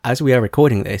as we are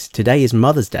recording this, today is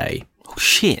Mother's Day. Oh,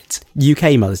 shit.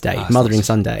 UK Mother's Day, Mothering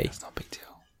Sunday. That's not a big deal.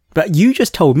 But you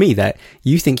just told me that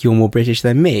you think you're more British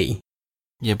than me.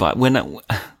 Yeah, but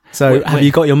have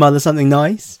you got your mother something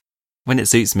nice? When it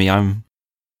suits me, I'm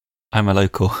a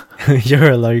local.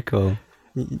 You're a local.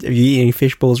 Have you eaten any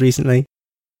fish balls recently?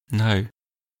 No.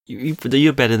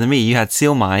 You're better than me. You had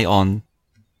Silmai on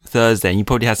Thursday, and you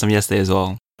probably had some yesterday as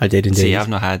well. I did indeed. See, I've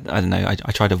not had, I don't know,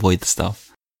 I try to avoid the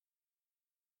stuff.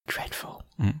 Dreadful.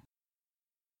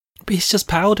 But it's just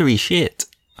powdery shit.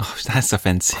 Oh, that's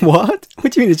offensive. What?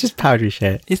 What do you mean it's just powdery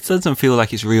shit? It doesn't feel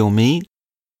like it's real meat.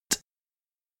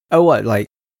 Oh, what? Like,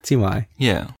 see why?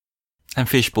 Yeah. And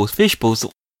fish balls. Fish balls.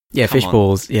 Yeah, fish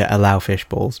balls. Yeah, allow fish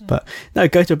balls. But no,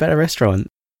 go to a better restaurant.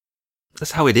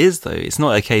 That's how it is, though. It's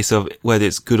not a case of whether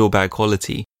it's good or bad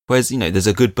quality. Whereas, there's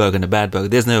a good burger and a bad burger.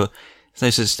 There's no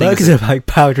such thing. Burgers are like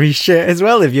powdery shit as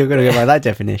well, if you're going to go by that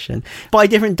definition. Buy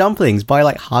different dumplings. Buy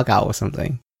like hagao or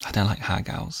something. I don't like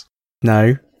hagaos.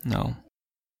 No? No.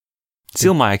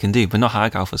 Silmai I can do, but not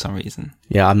hagao for some reason.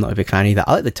 Yeah, I'm not a big fan either.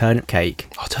 I like the turnip cake.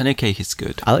 Oh, turnip cake is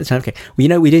good. I like turnip cake.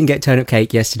 Well, we didn't get turnip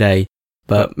cake yesterday,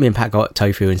 but me and Pat got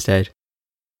tofu instead.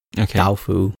 Okay.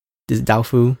 Daofu. Is it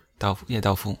Daofu?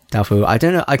 Daofu. Daofu. I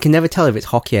don't know. I can never tell if it's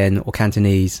Hokkien or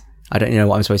Cantonese. I don't know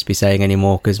what I'm supposed to be saying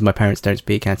anymore because my parents don't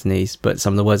speak Cantonese, but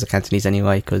some of the words are Cantonese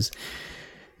anyway because,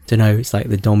 I don't know, it's like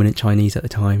the dominant Chinese at the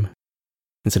time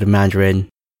instead of Mandarin.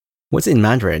 What's in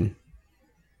Mandarin?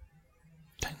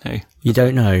 Don't know. You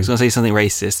don't know? I was going to say something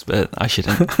racist, but I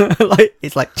shouldn't.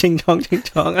 It's like ching chong, ching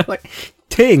chong. I'm like,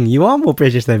 Ting, you are more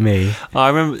British than me. I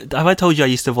remember, have I told you I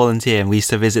used to volunteer and we used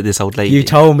to visit this old lady? You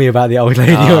told me about the old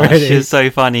lady already. She was so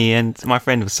funny and my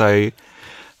friend was so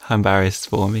embarrassed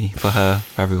for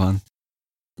everyone.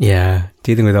 Yeah,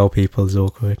 dealing with old people is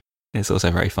awkward. It's also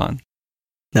very fun.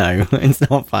 No, it's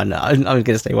not fun. I'm going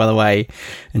to stay well away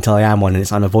until I am one and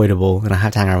it's unavoidable and I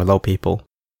have to hang around with old people.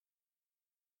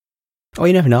 Oh,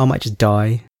 you never know, I might just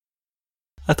die.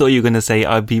 I thought you were going to say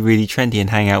I'd be really trendy and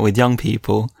hang out with young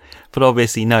people, but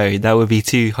obviously no, that would be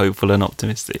too hopeful and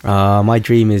optimistic. My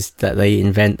dream is that they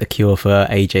invent the cure for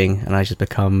aging and I just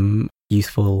become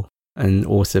youthful and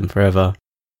awesome forever.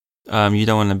 You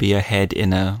don't want to be a head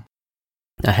in a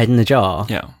jar?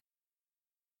 Yeah.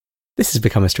 This has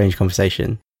become a strange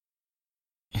conversation.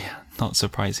 Yeah, not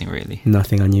surprising really.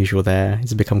 Nothing unusual there.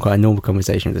 It's become quite a normal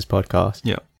conversation with this podcast.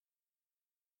 Yeah.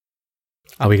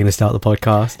 Are we going to start the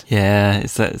podcast? Yeah,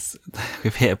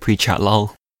 we've hit a pre-chat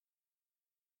lull.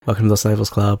 Welcome to Lost Levels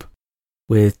Club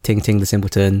with Ting Ting the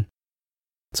Simpleton.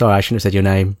 Sorry, I shouldn't have said your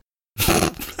name.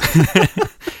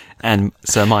 And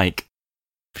Sir Mike.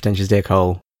 Pretentious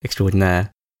dickhole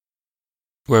extraordinaire.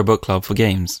 We're a book club for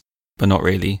games, but not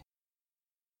really.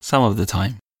 Some of the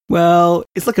time. Well,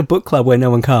 it's like a book club where no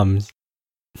one comes.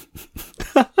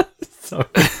 Sorry.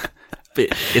 But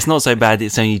it's not so bad,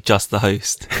 it's only just the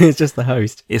host. It's just the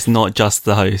host. It's not just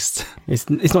the host. It's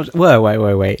not...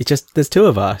 Wait. It's just... There's two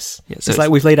of us. Yeah, so it's like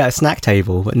we've laid out a snack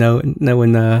table, but no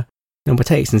one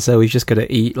partakes, and so we've just got to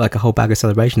eat like a whole bag of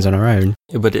celebrations on our own.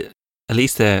 Yeah, but at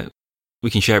least we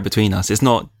can share it between us. It's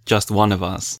not just one of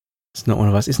us. It's not one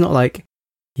of us. It's not like...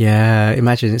 Yeah,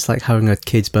 imagine it's like having a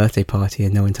kid's birthday party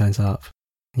and no one turns up.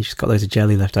 You just got loads of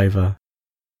jelly left over.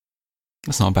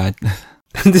 That's not bad.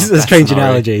 This is a strange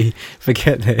analogy.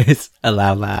 Forget this.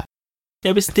 Allow that.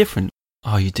 Yeah, but it's different.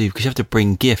 Oh, you do, because you have to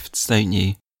bring gifts, don't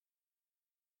you?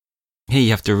 Here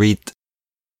you have to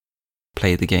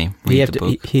play the game, read the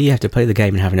book. Here you have to play the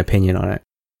game and have an opinion on it.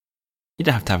 You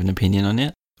don't have to have an opinion on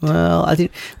it. Well, I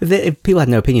think if people had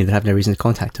no opinion, they'd have no reason to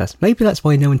contact us. Maybe that's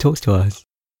why no one talks to us.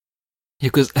 Yeah,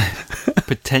 because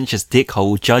pretentious dickhole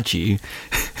will judge you.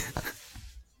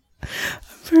 I'm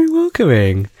very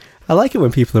welcoming. I like it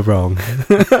when people are wrong.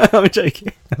 I'm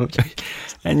joking.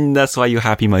 And that's why you're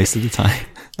happy most of the time.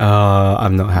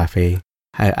 I'm not happy.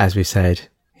 As we've said,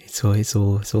 it's all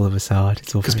a facade.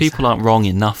 It's all because people aren't wrong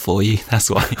enough for you. That's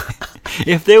why.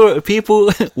 If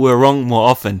people were wrong more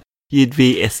often, you'd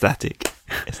be ecstatic.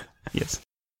 Yes.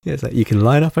 Yes, like you can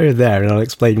line up over there, and I'll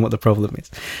explain what the problem is.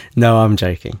 No, I'm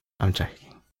joking.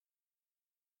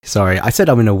 Sorry, I said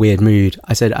I'm in a weird mood.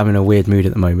 I said I'm in a weird mood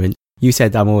at the moment. You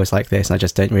said I'm always like this, and I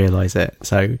just don't realise it.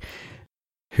 So,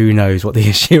 who knows what the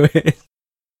issue is?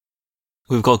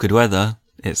 We've got good weather.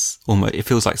 It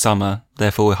feels like summer.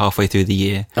 Therefore, we're halfway through the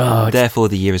year. Therefore,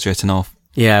 the year is written off.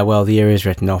 Yeah, well, the year is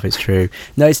written off. It's true.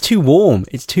 No, it's too warm.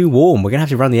 We're gonna have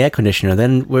to run the air conditioner.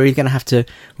 Then we're gonna have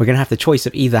the choice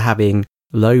of either having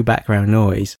low background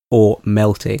noise or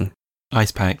melting.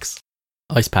 Ice packs.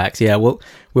 Yeah.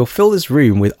 We'll fill this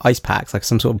room with ice packs, like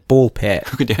some sort of ball pit.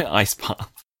 We could do an ice bath.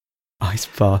 Ice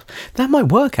bath. That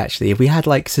might work, actually. If we had,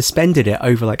 like, suspended it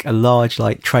over, like, a large,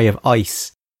 like, tray of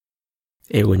ice,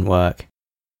 it wouldn't work.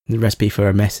 The recipe for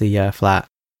a messy flat.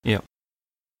 Yeah.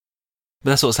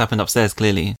 But that's what's happened upstairs,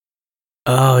 clearly.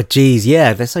 Oh, geez,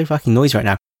 yeah, they're so fucking noisy right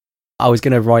now. I was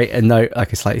going to write a note,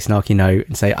 like a slightly snarky note,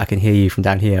 and say, I can hear you from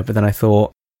down here, but then I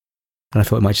thought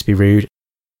it might just be rude.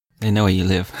 They know where you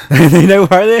live. They know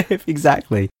where I live,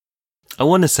 exactly. I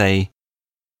want to say,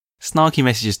 snarky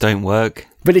messages don't work.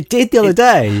 But it did the other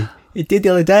day. It did the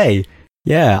other day.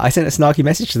 Yeah, I sent a snarky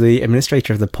message to the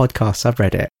administrator of the podcast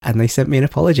subreddit, and they sent me an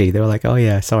apology. They were like, oh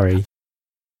yeah, sorry.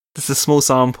 This is a small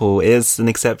sample. It is an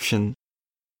exception.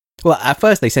 Well, at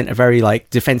first they sent a very,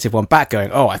 like, defensive one back going,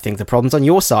 oh, I think the problem's on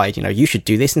your side. You know, you should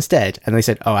do this instead. And they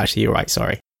said, oh, actually, you're right,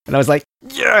 sorry. And I was like,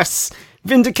 yes!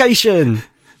 Vindication!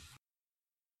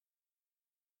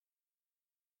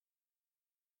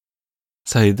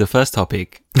 So the first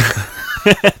topic.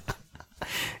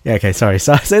 Yeah, okay, sorry.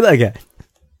 So say that again.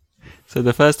 So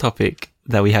the first topic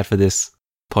that we had for this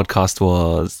podcast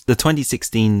was the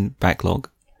 2016 backlog.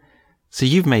 So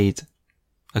you've made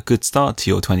a good start to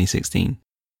your 2016,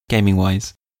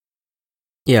 gaming-wise.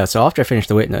 Yeah, so after I finished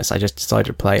The Witness, I just decided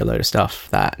to play a load of stuff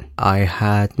that I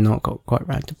had not got quite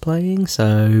around to playing.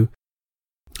 So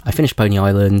I finished Pony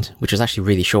Island, which was actually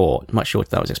really short, much shorter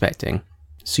than I was expecting.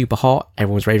 Super hot,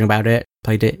 everyone's raving about it,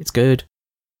 played it, it's good.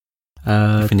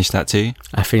 You finished that too?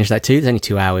 I finished that too, it's only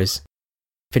 2 hours.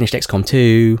 Finished XCOM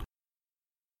 2.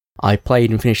 I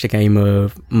played and finished a game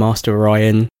of Master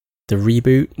Orion, the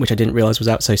reboot, which I didn't realise was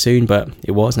out so soon, but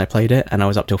it was, and I played it, and I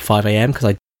was up till 5 a.m.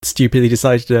 because I stupidly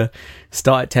decided to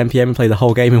start at 10 p.m. and play the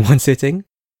whole game in one sitting.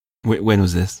 When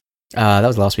was this? That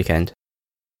was last weekend.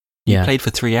 You played for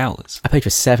 3 hours? I played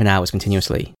for 7 hours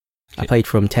continuously. Okay. I played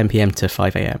from 10 p.m. to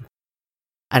 5 a.m.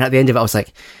 And at the end of it, I was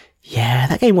like, yeah,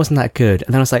 that game wasn't that good.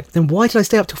 And then I was like, then why did I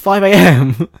stay up till 5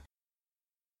 a.m.?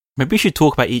 Maybe we should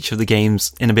talk about each of the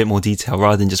games in a bit more detail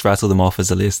rather than just rattle them off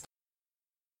as a list.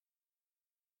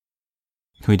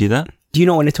 Can we do that? Do you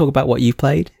not want to talk about what you've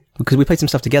played? Because we played some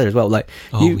stuff together as well. Like,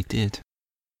 we did.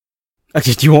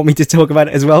 Actually, do you want me to talk about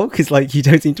it as well? Because, like, you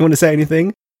don't seem to want to say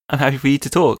anything. I'm happy for you to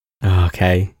talk. Oh,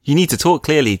 okay. You need to talk,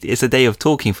 clearly. It's a day of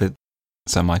talking for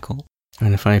Sir Michael. I'm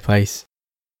in a funny place.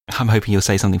 I'm hoping you'll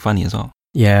say something funny as well.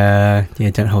 Yeah,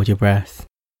 don't hold your breath.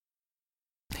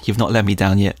 You've not let me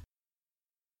down yet.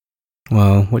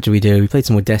 Well, what did we do? We played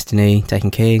some more Destiny,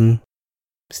 Taken King.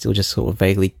 Still just sort of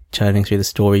vaguely churning through the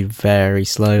story very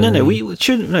slowly.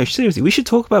 Seriously, we should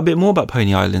talk about a bit more about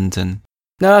Pony Island and...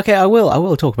 No, okay, I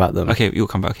will talk about them. Okay, you'll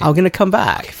come back. Okay. I'm going to come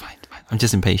back. Okay, fine. I'm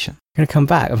just impatient. I'm going to come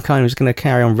back. I'm kind of just going to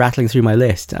carry on rattling through my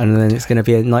list, and then it's going to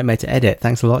be a nightmare to edit.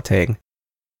 Thanks a lot, Ting.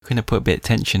 We're going to put a bit of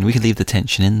tension. We can leave the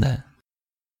tension in there.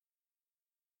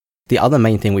 The other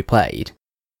main thing we played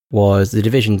was the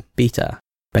Division beta.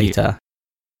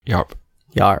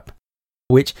 Yarp.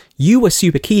 Which you were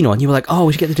super keen on. You were like, oh,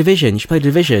 we should get the Division. You should play the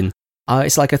Division.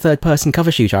 It's like a third-person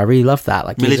cover shooter. I really love that.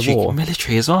 Like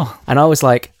military as well. And I was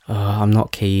like, oh, I'm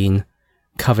not keen.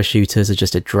 Cover shooters are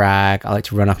just a drag. I like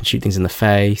to run up and shoot things in the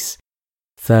face.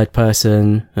 Third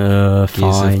person, fine.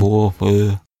 Gears of War.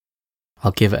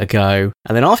 I'll give it a go.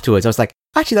 And then afterwards, I was like,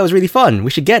 actually, that was really fun.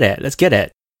 We should get it. Let's get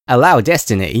it. Allow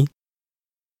Destiny.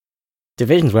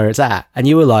 Division's where it's at. And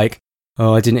you were like,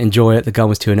 oh, I didn't enjoy it. The gun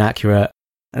was too inaccurate.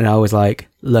 And I was like,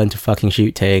 learn to fucking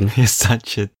shoot, Ting. You're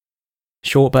such a...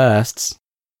 Short bursts.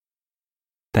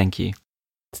 Thank you.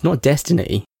 It's not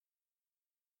Destiny.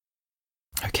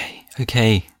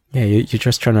 Okay. Yeah, you're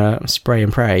just trying to spray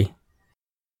and pray.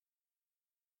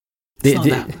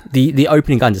 The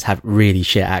opening gun just have really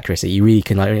shit accuracy. You really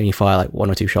can only fire like 1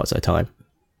 or 2 shots at a time.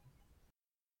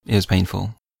 It was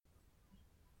painful.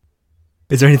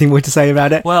 Is there anything more to say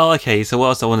about it? Well, okay, so what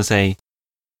else I want to say?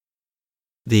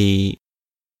 The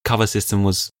cover system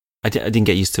was... I didn't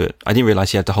get used to it. I didn't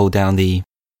realise you had to hold down the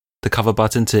cover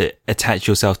button to attach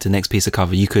yourself to the next piece of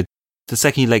cover. You could... The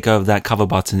second you let go of that cover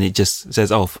button, it just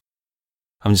says, oh,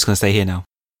 I'm just going to stay here now.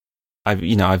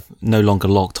 I've no longer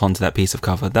locked onto that piece of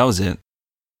cover. That was it.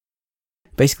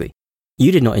 Basically,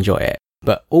 you did not enjoy it,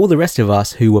 but all the rest of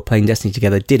us who were playing Destiny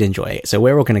together did enjoy it. So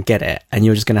we're all going to get it, and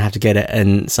you're just going to have to get it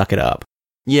and suck it up.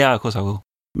 Yeah, of course I will.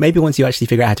 Maybe once you actually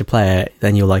figure out how to play it,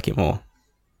 then you'll like it more.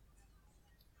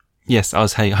 Yes, I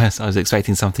was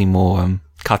expecting something more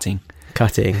cutting.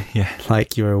 Cutting? Yeah.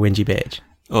 Like you're a whingy bitch.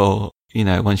 Or,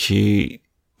 once you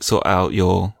sort out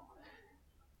your...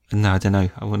 No, I don't know.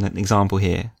 I want an example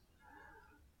here.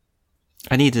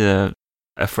 I needed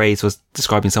a phrase was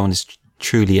describing someone as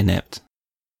truly inept.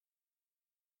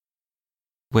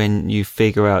 When you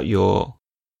figure out your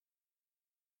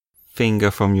finger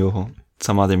from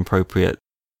some other inappropriate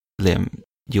limb,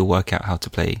 you'll work out how to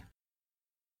play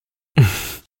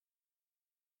The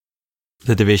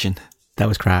Division. That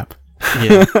was crap.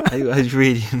 Yeah, I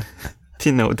really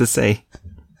didn't know what to say.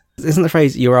 Isn't the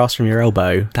phrase "your ass from your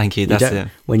elbow"? Thank you, that's it.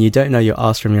 When you don't know your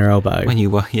ass from your elbow. When you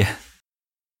were, yeah.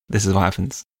 This is what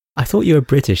happens. I thought you were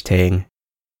British, Ting.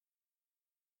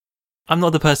 I'm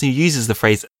not the person who uses the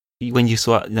phrase when you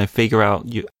sort of, figure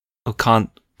out you or can't.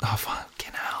 Oh,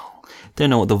 fucking hell. Don't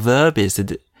know what the verb is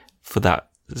for that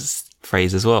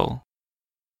phrase as well.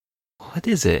 What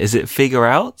is it? Is it figure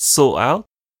out? Sort out?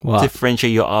 What?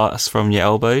 Differentiate your ass from your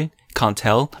elbow? Can't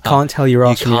tell? Can't tell your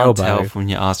ass from your elbow. You can't tell from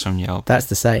your ass from your elbow. That's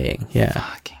the saying, yeah.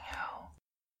 Fucking hell.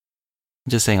 I'm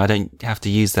just saying I don't have to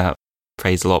use that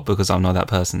phrase a lot because I'm not that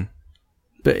person.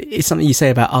 But it's something you say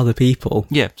about other people.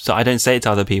 Yeah, so I don't say it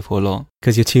to other people a lot.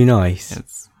 Because you're too nice.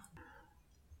 Yes.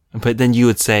 But then you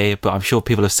would say, but I'm sure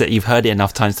people have said, you've heard it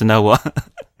enough times to know what.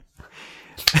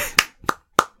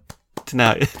 to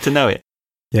know it.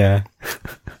 Yeah.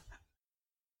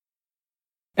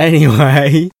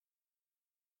 Anyway.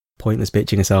 Pointless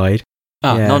bitching aside.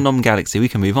 Non-Nom Galaxy, we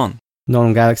can move on.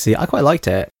 Non-Nom Galaxy, I quite liked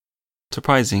it.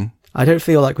 Surprising. I don't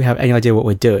feel like we have any idea what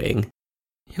we're doing.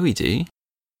 Yeah, we do.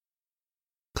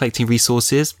 Collecting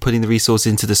resources, putting the resources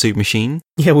into the soup machine.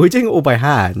 Yeah, we're doing it all by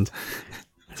hand.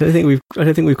 I don't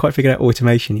think we've quite figured out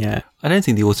automation yet. I don't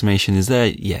think the automation is there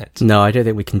yet. No, I don't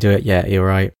think we can do it yet. You're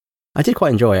right. I did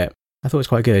quite enjoy it. I thought it was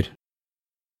quite good.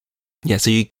 Yeah,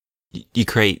 so you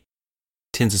create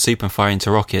tins of soup and fire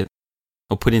into rocket,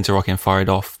 or put into rocket and fire it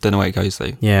off. Don't know where it goes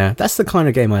though. Yeah, that's the kind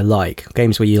of game I like.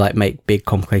 Games where you make big,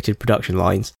 complicated production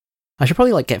lines. I should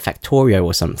probably get Factorio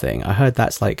or something. I heard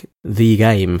that's the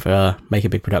game for make a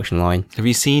big production line. Have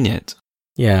you seen it?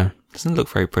 Yeah. Doesn't look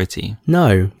very pretty.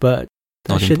 No, but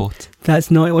not important.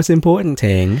 That's not what's important,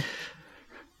 Ting.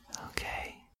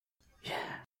 Okay.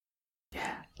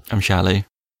 Yeah. I'm shallow.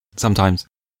 Sometimes.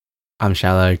 I'm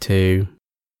shallow too.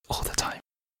 All the time.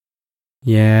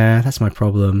 Yeah, that's my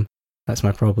problem. That is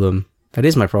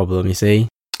my problem, you see.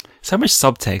 So much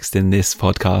subtext in this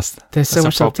podcast. There's so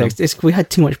much subtext. We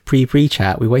had too much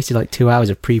pre-chat. We wasted 2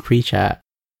 hours of pre-chat.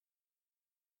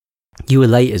 You were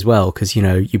late as well because,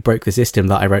 you broke the system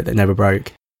that I wrote that never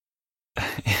broke.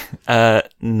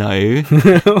 No.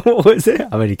 What was it?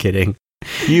 I'm only kidding.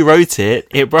 You wrote it.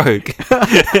 It broke.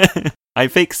 I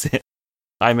fix it.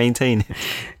 I maintain it.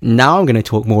 Now I'm going to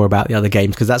talk more about the other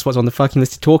games because that's what's on the fucking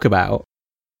list to talk about.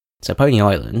 So Pony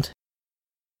Island.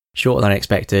 Shorter than I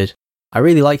expected. I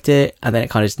really liked it, and then it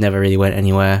kind of just never really went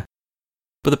anywhere.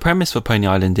 But the premise for Pony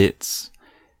Island, it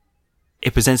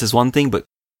presents as one thing, but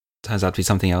turns out to be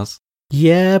something else.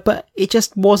 Yeah, but it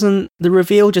just wasn't, the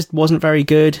reveal just wasn't very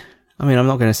good. I mean, I'm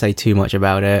not going to say too much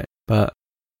about it, but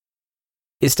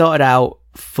it started out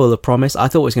full of promise. I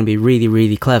thought it was going to be really,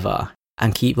 really clever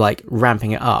and keep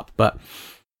ramping it up, but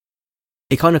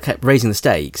it kind of kept raising the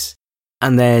stakes.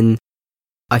 And then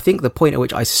I think the point at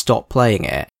which I stopped playing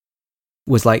it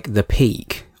was the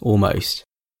peak almost,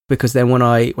 because then when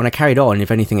I carried on,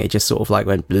 if anything, it just sort of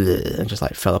went bleh and just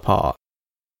fell apart.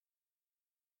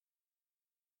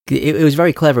 It was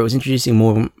very clever. It was introducing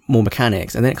more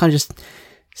mechanics, and then it kind of just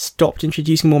stopped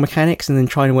introducing more mechanics, and then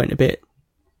trying to went a bit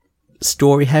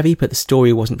story heavy, but the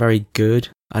story wasn't very good,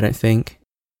 I don't think.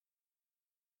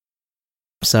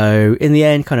 So in the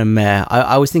end, kind of meh.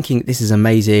 I was thinking this is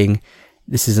amazing.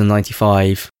 This is a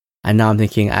 95, and now I'm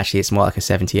thinking actually it's more like a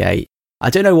 78. I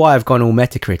don't know why I've gone all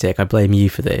Metacritic. I blame you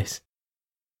for this.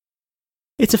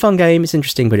 It's a fun game, it's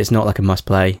interesting, but it's not a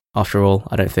must-play, after all,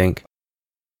 I don't think.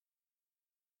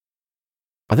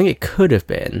 I think it could have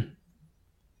been.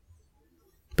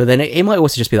 But then it might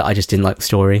also just be that I just didn't like the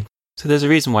story. So there's a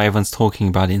reason why everyone's talking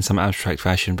about it in some abstract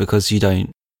fashion, because you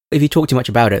don't... If you talk too much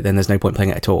about it, then there's no point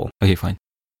playing it at all. Okay, fine.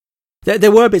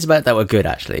 There were bits about it that were good,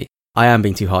 actually. I am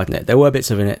being too hard on it. There were bits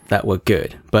of it that were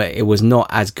good, but it was not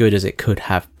as good as it could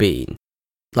have been.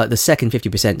 The second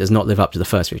 50% does not live up to the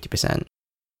first 50%.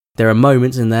 There are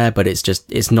moments in there, but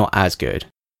it's not as good.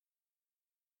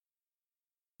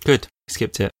 Good.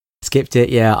 Skipped it,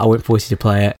 yeah. I won't force you to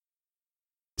play it.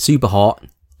 Super hot.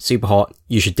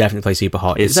 You should definitely play Super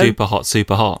Hot. It's super hot.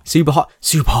 Super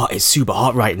hot is super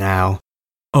hot right now.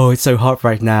 Oh, it's so hot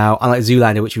right now. Unlike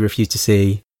Zoolander, which you refused to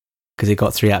see because it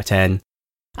got 3 out of 10.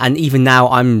 And even now,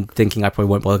 I'm thinking I probably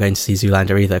won't bother going to see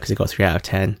Zoolander either because it got 3 out of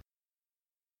 10.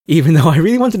 Even though I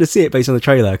really wanted to see it based on the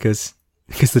trailer because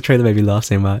the trailer made me laugh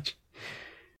so much.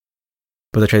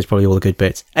 But the trailer's probably all the good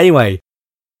bits. Anyway,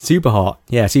 Super Hot.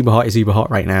 Yeah, Super Hot is super hot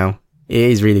right now. It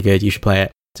is really good. You should play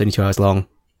it. It's only 2 hours long.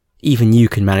 Even you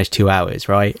can manage 2 hours,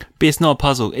 right? But it's not a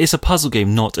puzzle. It's a puzzle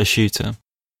game, not a shooter.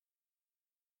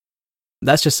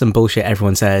 That's just some bullshit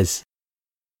everyone says.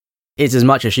 It's as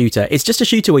much a shooter. It's just a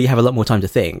shooter where you have a lot more time to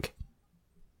think.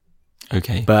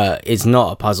 Okay. But it's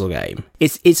not a puzzle game.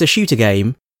 It's a shooter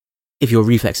game if your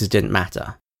reflexes didn't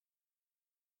matter.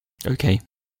 Okay.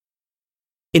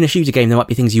 In a shooter game, there might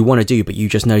be things you want to do, but you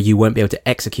just know you won't be able to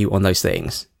execute on those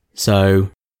things. So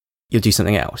you'll do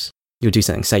something else. You'll do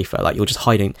something safer, like you're just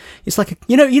hiding. It's like,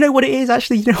 you know what it is,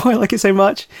 actually? You know why I like it so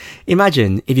much?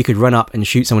 Imagine if you could run up and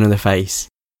shoot someone in the face,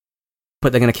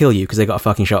 but they're going to kill you because they got a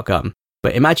fucking shotgun.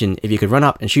 But imagine if you could run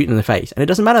up and shoot them in the face, and it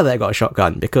doesn't matter that they've got a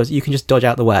shotgun, because you can just dodge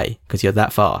out the way, because you're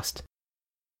that fast.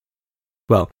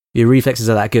 Well, your reflexes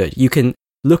are that good. You can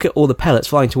look at all the pellets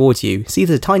flying towards you, see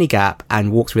there's a tiny gap,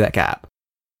 and walk through that gap.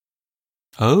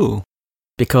 Oh.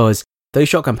 Because those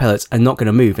shotgun pellets are not going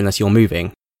to move unless you're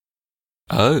moving.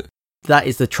 Oh. That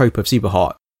is the trope of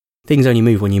Superhot. Things only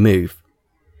move when you move.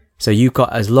 So you've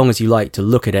got as long as you like to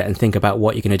look at it and think about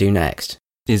what you're going to do next.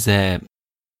 Is there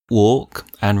walk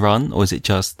and run, or is it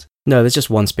just... No, there's just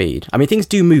one speed. I mean, things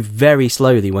do move very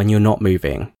slowly when you're not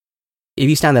moving. If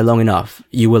you stand there long enough,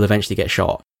 you will eventually get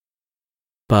shot.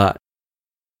 But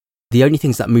the only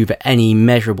things that move at any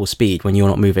measurable speed when you're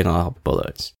not moving are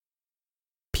bullets.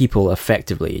 People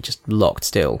effectively just locked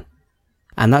still.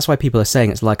 And that's why people are saying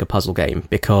it's like a puzzle game,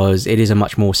 because it is a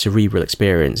much more cerebral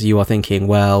experience. You are thinking,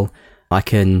 well, I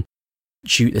can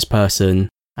shoot this person,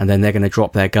 and then they're going to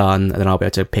drop their gun, and then I'll be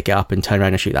able to pick it up and turn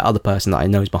around and shoot that other person that I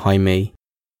know is behind me.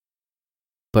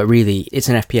 But really, it's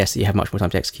an FPS that you have much more time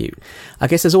to execute. I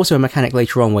guess there's also a mechanic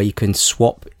later on where you can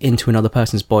swap into another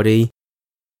person's body,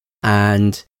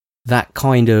 and that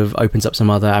kind of opens up some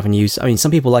other avenues. I mean,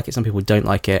 some people like it, some people don't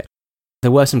like it. There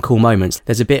were some cool moments.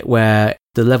 There's a bit where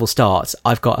the level starts,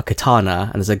 I've got a katana,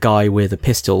 and there's a guy with a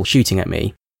pistol shooting at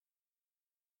me.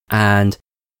 And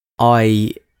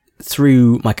I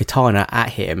threw my katana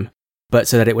at him, but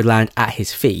so that it would land at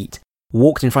his feet,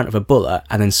 walked in front of a bullet,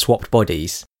 and then swapped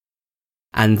bodies.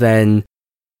 And then,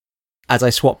 as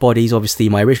I swap bodies, obviously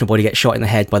my original body gets shot in the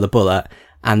head by the bullet,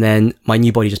 and then my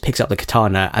new body just picks up the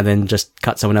katana and then just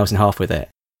cuts someone else in half with it.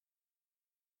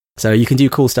 So you can do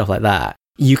cool stuff like that.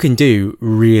 You can do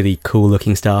really cool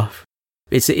looking stuff.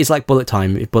 It's like Bullet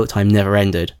Time if Bullet Time never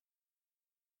ended.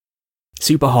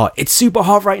 Superhot. It's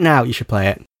Superhot right now. You should play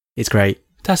it. It's great.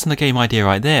 That's a game idea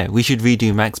right there. We should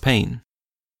redo Max Payne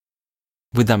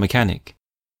with that mechanic.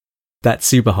 That's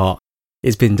Superhot.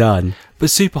 It's been done. But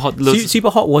Superhot looks...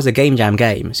 Superhot was a Game Jam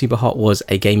game. Superhot was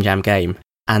a Game Jam game.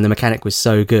 And the mechanic was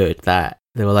so good that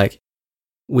they were like,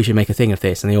 we should make a thing of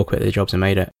this. And they all quit their jobs and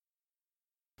made it.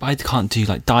 But I can't do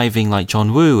like diving like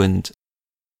John Woo and...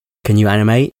 Can you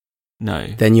animate? No.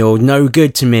 Then you're no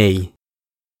good to me.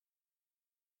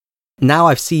 Now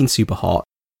I've seen Superhot.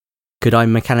 Could I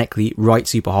mechanically write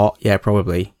Superhot? Yeah,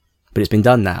 probably. But it's been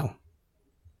done now.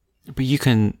 But you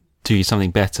can do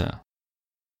something better.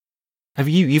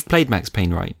 You've played Max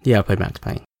Payne, right? Yeah, I played Max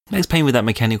Payne. Max Payne with that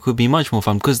mechanic would be much more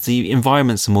fun because the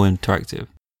environments are more interactive.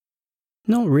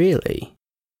 Not really.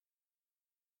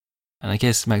 And I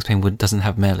guess Max Payne doesn't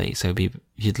have melee, so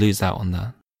you'd lose out on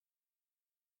that.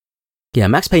 Yeah,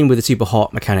 Max Payne with a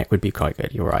Superhot mechanic would be quite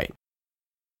good, you're right.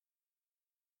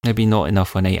 Maybe not enough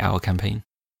for an 8-hour campaign.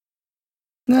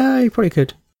 No, you probably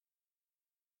could.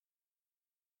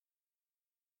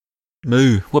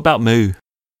 Moo. What about Moo?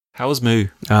 How was Moo?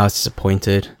 I was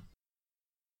disappointed.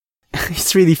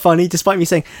 It's really funny, despite me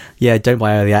saying, yeah, don't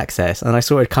buy early access. And I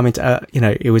saw it come into,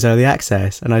 it was early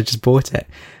access, and I just bought it.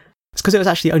 It's because it was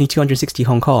actually only 260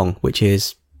 Hong Kong, which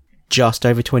is just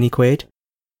over 20 quid.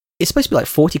 It's supposed to be like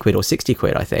 40 quid or 60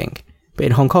 quid, I think. But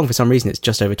in Hong Kong, for some reason, it's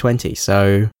just over 20.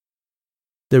 So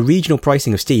the regional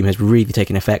pricing of Steam has really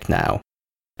taken effect now.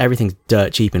 Everything's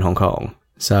dirt cheap in Hong Kong.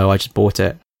 So I just bought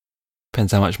it.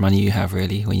 Depends how much money you have,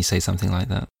 really, when you say something like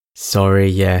that. Sorry,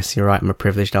 yes, you're right. I'm a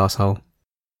privileged asshole.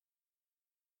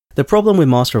 The problem with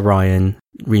Master of Orion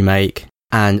remake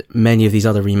and many of these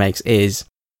other remakes is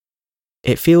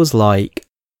it feels like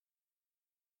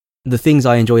the things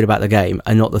I enjoyed about the game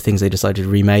are not the things they decided to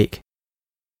remake.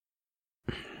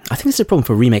 I think this is a problem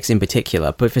for remakes in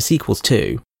particular, but for sequels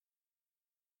too.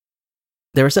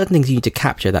 There are certain things you need to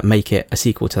capture that make it a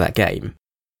sequel to that game.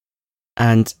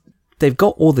 And they've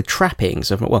got all the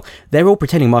trappings of, well, they're all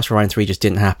pretending Master of Orion 3 just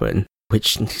didn't happen,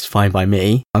 which is fine by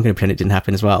me. I'm going to pretend it didn't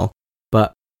happen as well.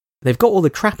 But they've got all the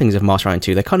trappings of Master of Orion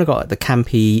 2. They kind of got like the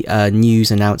campy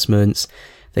news announcements.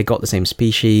 They got the same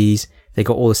species. They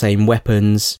got all the same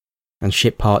weapons and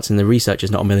ship parts, and the research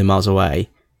is not a million miles away.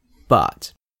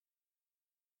 But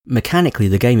mechanically,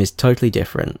 the game is totally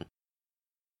different.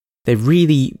 They've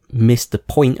really missed the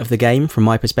point of the game from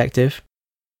my perspective.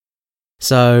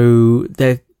 So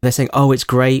they're saying, oh, it's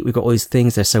great, we've got all these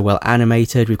things, they're so well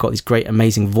animated, we've got these great,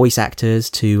 amazing voice actors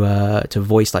to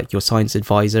voice like your science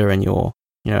advisor and your,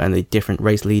 and the different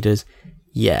race leaders.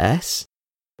 Yes,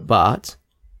 but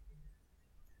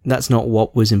that's not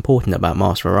what was important about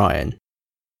Master Orion.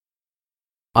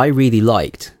 I really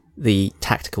liked the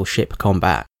tactical ship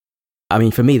combat. I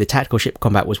mean, for me, the tactical ship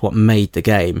combat was what made the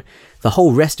game. The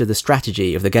whole rest of the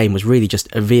strategy of the game was really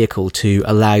just a vehicle to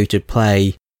allow you to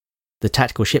play the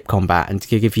tactical ship combat and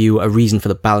to give you a reason for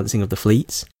the balancing of the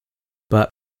fleets. But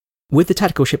with the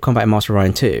tactical ship combat in Master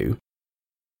Orion 2,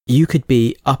 you could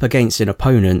be up against an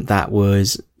opponent that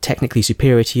was technically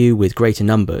superior to you with greater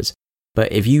numbers,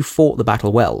 but if you fought the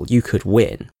battle well, you could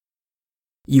win.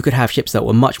 You could have ships that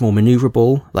were much more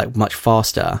maneuverable, like much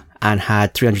faster, and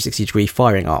had 360-degree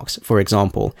firing arcs, for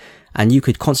example, and you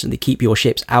could constantly keep your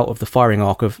ships out of the firing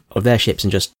arc of their ships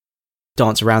and just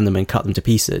dance around them and cut them to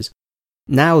pieces.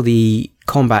 Now the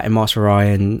combat in Master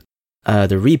Orion, the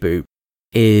reboot,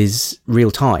 is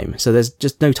real time, so there's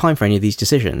just no time for any of these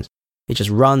decisions. It just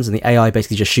runs and the AI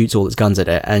basically just shoots all its guns at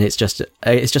it, and it's just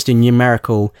a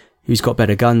numerical who's got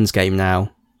better guns game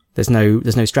now. There's no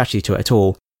strategy to it at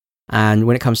all. And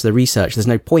when it comes to the research, there's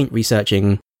no point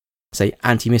researching, say,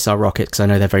 anti-missile rockets, because I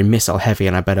know they're very missile heavy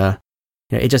and I better...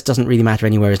 it just doesn't really matter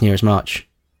anywhere as near as much.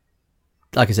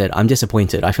 Like I said, I'm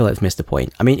disappointed. I feel like they've missed the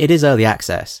point. I mean, it is early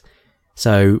access,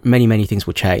 so many things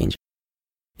will change.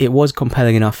 It was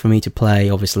compelling enough for me to play,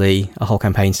 obviously, a whole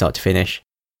campaign start to finish.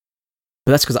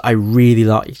 But that's because I really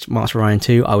liked Master Orion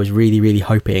 2. I was really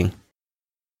hoping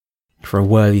for a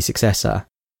worthy successor.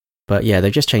 But yeah,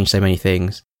 they've just changed so many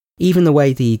things. Even the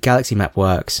way the galaxy map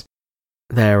works,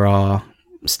 there are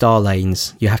star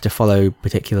lanes. You have to follow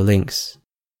particular links.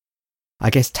 I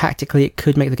guess tactically it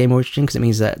could make the game more interesting because it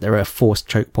means that there are forced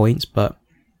choke points, but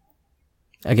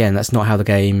again, that's not how the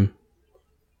game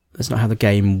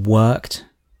worked.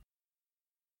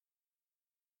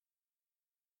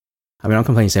 I mean, I'm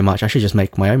complaining so much, I should just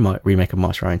make my own remake of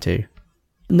Master Orion 2.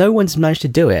 No one's managed to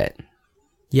do it.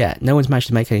 Yeah, no one's managed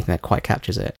to make anything that quite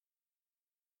captures it.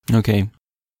 Okay.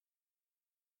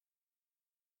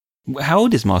 How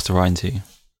old is Master Orion 2?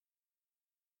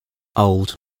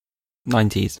 Old.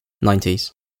 90s.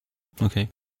 90s. Okay.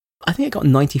 I think it got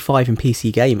 95 in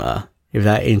PC Gamer, if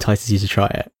that entices you to try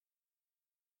it.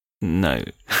 No.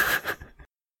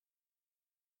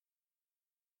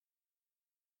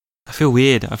 I feel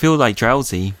weird. I feel like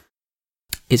drowsy.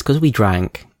 It's because we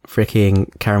drank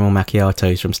freaking caramel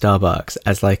macchiatos from Starbucks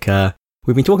as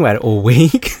we've been talking about it all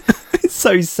week. It's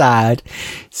so sad.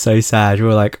 So sad. We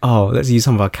were like, oh, let's use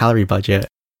some of our calorie budget.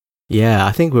 Yeah,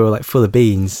 I think we were like full of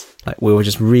beans. Like we were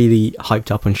just really hyped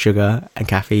up on sugar and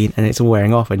caffeine, and it's all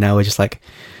wearing off, and now we're just like,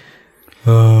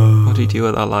 oh. What do we do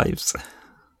with our lives?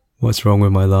 What's wrong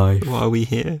with my life? Why are we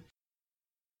here?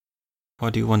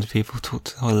 Why do you want people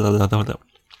to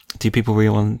do people really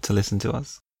want to listen to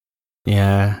us?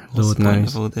 Yeah, What's Lord the point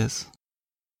knows. of all this?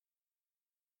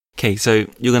 Okay, so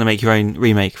you're going to make your own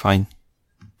remake, fine.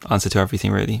 Answer to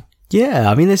everything, really. Yeah,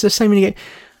 I mean, there's just so many...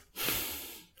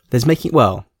 There's making...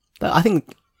 Well, I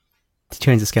think to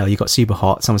change the scale, you've got Super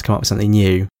Hot, someone's come up with something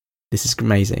new. This is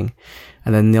amazing.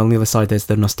 And then on the other side, there's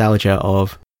the nostalgia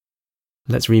of,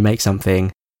 let's remake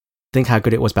something. Think how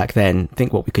good it was back then.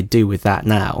 Think what we could do with that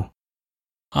now.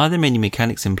 Are there many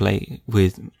mechanics in play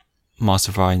with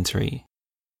Master of Orion 3?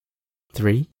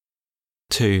 3?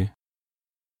 2.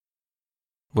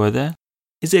 Were there?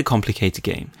 Is it a complicated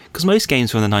game? Because most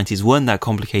games from the 90s weren't that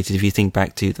complicated if you think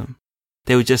back to them.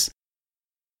 They were just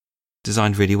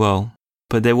designed really well,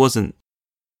 but there wasn't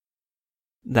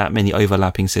that many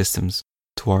overlapping systems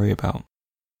to worry about.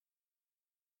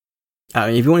 I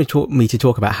mean, if you want to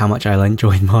talk about how much I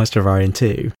enjoyed Master of Orion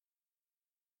 2,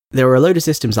 there were a load of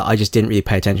systems that I just didn't really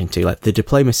pay attention to. Like the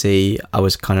diplomacy, I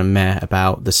was kind of meh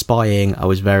about. The spying, I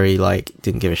was very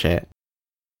didn't give a shit.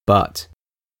 But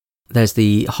there's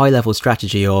the high-level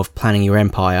strategy of planning your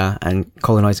empire and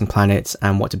colonizing planets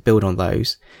and what to build on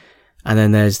those. And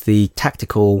then there's the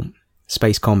tactical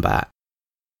space combat.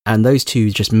 And those two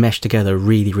just mesh together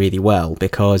really well,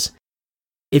 because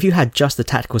if you had just the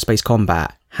tactical space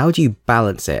combat, how do you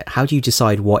balance it? How do you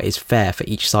decide what is fair for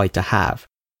each side to have?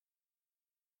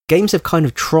 Games have kind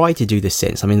of tried to do this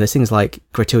since. I mean, there's things like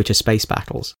gratuitous space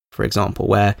battles, for example,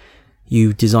 where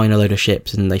you design a load of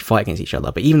ships and they fight against each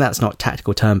other, but even that's not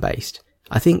tactical turn-based.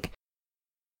 I think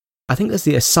there's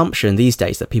the assumption these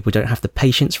days that people don't have the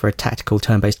patience for a tactical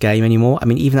turn-based game anymore. I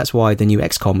mean, even that's why the new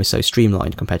XCOM is so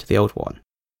streamlined compared to the old one.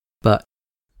 But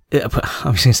I was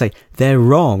going to say, they're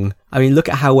wrong. I mean, look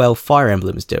at how well Fire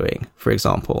Emblem's doing, for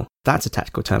example. That's a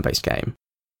tactical turn-based game.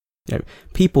 You know,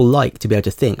 people like to be able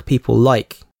to think. People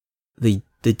like the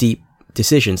deep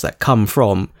decisions that come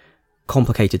from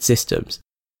complicated systems.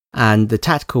 And the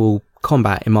tactical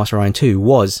combat in Master Orion 2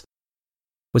 was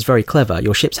very clever.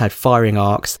 Your ships had firing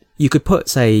arcs. you could put,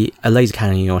 say, a laser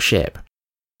cannon in your ship,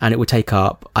 and it would take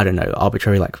up, I don't know,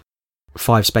 arbitrary, like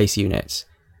 5 space units,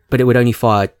 but it would only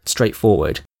fire straight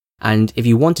forward. And if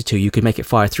you wanted to, you could make it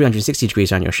fire 360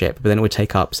 degrees around your ship, but then it would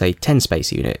take up, say, 10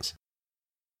 space units.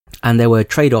 And there were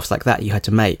trade-offs like that you had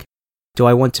to make. Do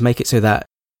I want to make it so that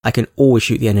I can always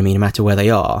shoot the enemy no matter where they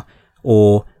are?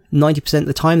 Or 90% of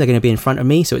the time they're going to be in front of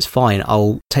me, so it's fine.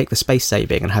 I'll take the space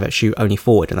saving and have it shoot only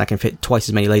forward, and I can fit twice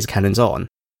as many laser cannons on.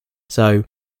 So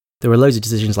there were loads of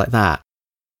decisions like that.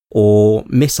 Or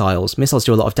missiles. Missiles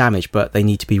do a lot of damage, but they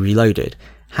need to be reloaded.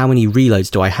 How many reloads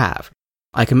do I have?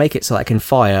 I can make it so I can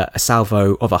fire a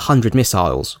salvo of 100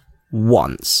 missiles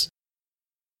once.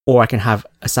 Or I can have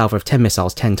a salvo of 10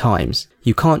 missiles 10 times.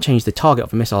 You can't change the target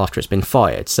of a missile after it's been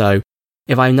fired. So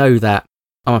if I know that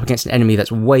I'm up against an enemy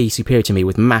that's way superior to me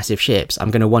with massive ships, I'm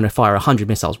going to want to fire 100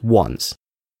 missiles once.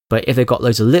 But if they've got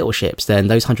loads of little ships, then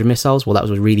those 100 missiles, well, that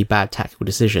was a really bad tactical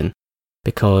decision,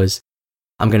 because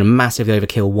I'm going to massively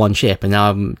overkill one ship and now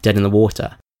I'm dead in the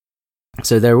water.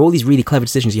 So there are all these really clever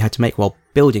decisions you had to make while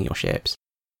building your ships.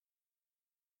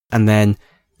 And then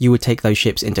you would take those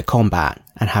ships into combat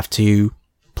and have to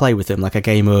play with them like a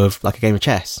game of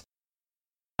chess.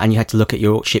 And you had to look at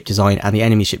your ship design and the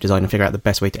enemy ship design and figure out the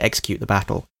best way to execute the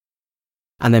battle.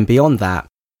 And then beyond that,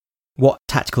 what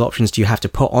tactical options do you have to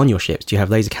put on your ships? Do you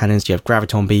have laser cannons? Do you have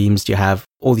graviton beams? Do you have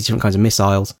all these different kinds of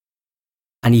missiles?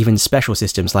 And even special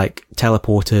systems like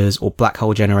teleporters or black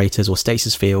hole generators or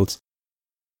stasis fields.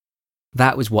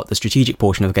 That was what the strategic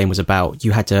portion of the game was about.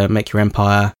 You had to make your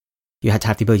empire, you had to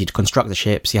have the ability to construct the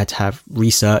ships, you had to have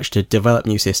research to develop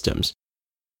new systems.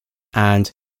 And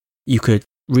you could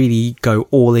really go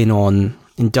all in on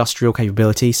industrial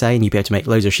capability, say, and you'd be able to make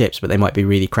loads of ships, but they might be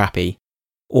really crappy.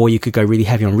 Or you could go really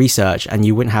heavy on research and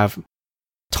you wouldn't have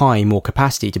time or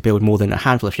capacity to build more than a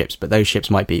handful of ships, but those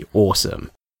ships might be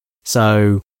awesome.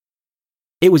 So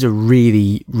it was a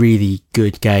really, really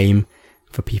good game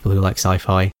for people who like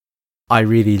sci-fi. I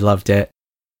really loved it.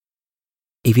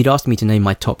 If you'd asked me to name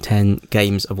my top 10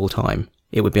 games of all time,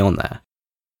 it would be on there.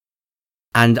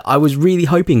 And I was really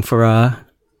hoping for a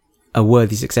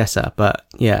worthy successor, but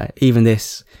yeah, even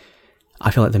this,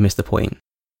 I feel like they missed the point.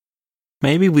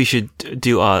 Maybe we should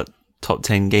do our top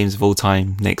 10 games of all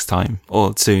time next time,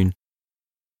 or soon.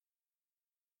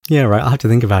 Yeah, right, I'll have to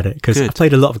think about it, because I've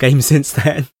played a lot of games since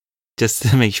then. Just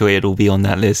to make sure it'll be on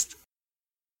that list.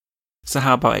 So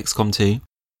how about XCOM 2?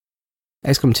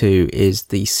 XCOM 2 is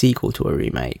the sequel to a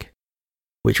remake,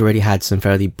 which already had some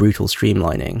fairly brutal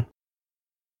streamlining.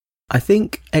 I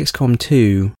think XCOM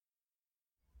 2...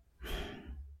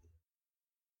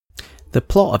 The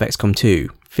plot of XCOM 2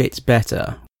 fits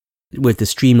better with the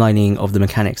streamlining of the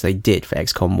mechanics they did for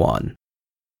XCOM 1.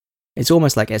 It's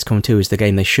almost like XCOM 2 is the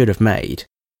game they should have made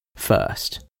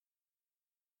first.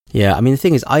 Yeah, I mean, the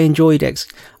thing is, I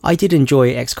did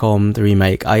enjoy XCOM, the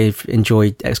remake. I've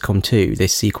enjoyed XCOM 2,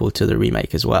 this sequel to the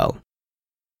remake as well.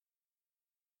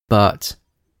 But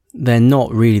they're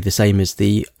not really the same as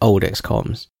the old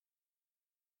XCOMs.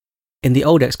 In the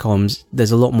old XCOMs,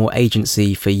 there's a lot more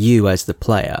agency for you as the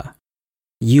player.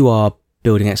 You are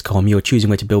building XCOM, you're choosing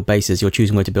where to build bases, you're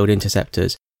choosing where to build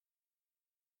interceptors.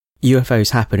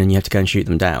 UFOs happen and you have to go and shoot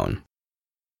them down.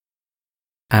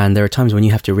 And there are times when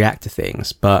you have to react to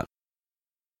things, but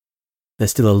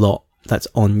there's still a lot that's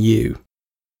on you.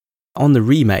 On the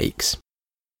remakes,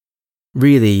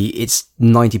 really, it's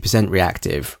 90%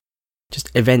 reactive. Just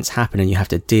events happen and you have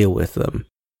to deal with them.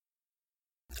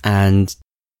 And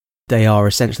they are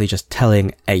essentially just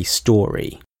telling a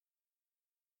story.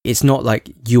 It's not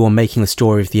like you are making the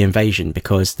story of the invasion,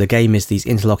 because the game is these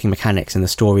interlocking mechanics and the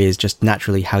story is just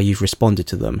naturally how you've responded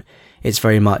to them. It's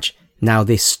very much, now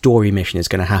this story mission is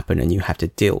going to happen and you have to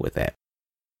deal with it.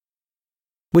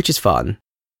 Which is fun,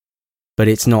 but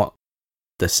it's not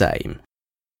the same.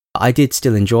 I did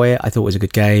still enjoy it. I thought it was a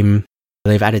good game.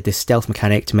 They've added this stealth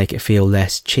mechanic to make it feel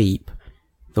less cheap,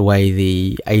 the way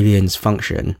the aliens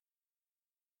function.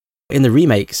 In the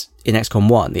remakes, in XCOM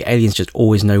 1, the aliens just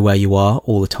always know where you are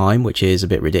all the time, which is a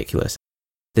bit ridiculous.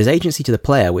 There's agency to the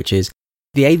player, which is,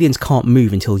 the aliens can't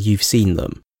move until you've seen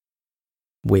them.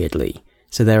 Weirdly.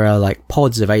 So there are like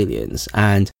pods of aliens,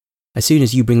 and as soon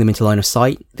as you bring them into line of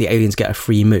sight, the aliens get a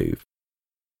free move.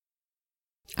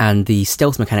 And the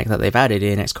stealth mechanic that they've added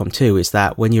in XCOM 2 is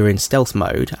that when you're in stealth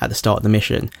mode at the start of the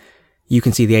mission, you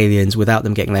can see the aliens without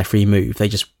them getting their free move. They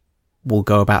just will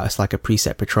go about us like a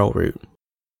preset patrol route.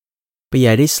 But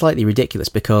yeah, it is slightly ridiculous,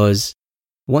 because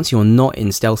once you're not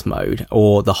in stealth mode,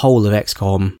 or the whole of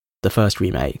XCOM, the first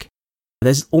remake,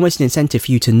 there's almost an incentive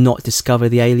for you to not discover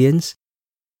the aliens.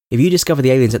 If you discover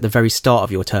the aliens at the very start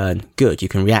of your turn, good, you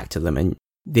can react to them and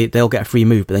they'll get a free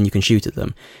move, but then you can shoot at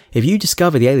them. If you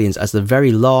discover the aliens as the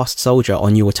very last soldier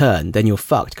on your turn, then you're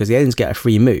fucked, because the aliens get a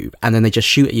free move, and then they just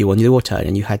shoot at you on your turn,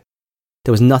 and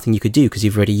there was nothing you could do because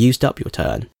you've already used up your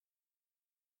turn.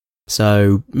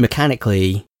 So,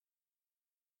 mechanically,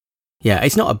 yeah,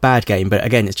 it's not a bad game, but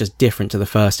again, it's just different to the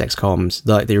first XCOMs,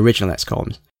 like the original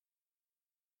XCOMs.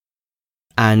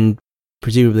 And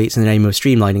presumably it's in the name of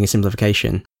streamlining and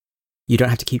simplification. You don't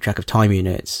have to keep track of time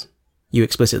units. You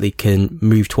explicitly can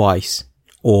move twice,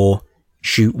 or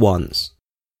shoot once.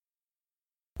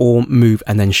 Or move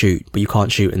and then shoot, but you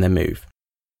can't shoot and then move.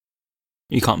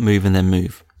 You can't move and then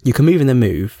move. You can move and then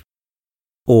move,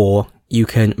 or you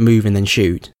can move and then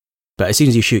shoot. But as soon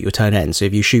as you shoot, your turn ends. So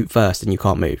if you shoot first, then you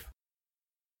can't move.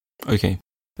 Okay.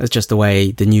 That's just the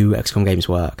way the new XCOM games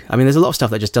work. I mean, there's a lot of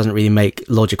stuff that just doesn't really make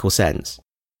logical sense.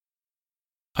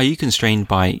 Are you constrained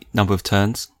by number of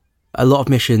turns? A lot of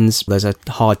missions, there's a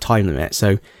hard time limit,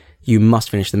 so you must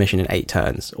finish the mission in 8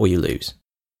 turns, or you lose.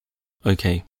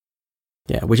 Okay.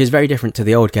 Yeah, which is very different to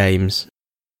the old games,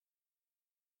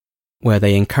 where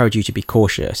they encourage you to be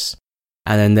cautious.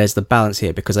 And then there's the balance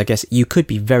here, because I guess you could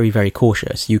be very, very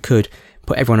cautious. You could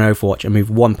put everyone on Overwatch and move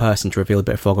one person to reveal a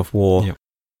bit of fog of war. Yep.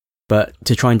 But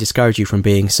to try and discourage you from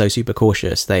being so super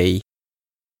cautious, they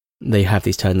have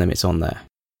these turn limits on there.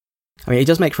 I mean, it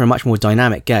does make for a much more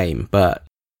dynamic game, but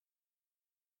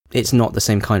it's not the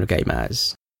same kind of game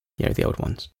as, the old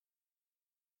ones.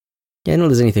 Yeah, not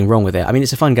there's anything wrong with it. I mean,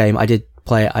 it's a fun game. I did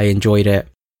play it. I enjoyed it.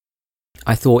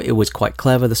 I thought it was quite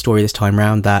clever, the story this time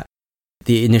round, that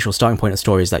the initial starting point of the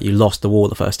story is that you lost the war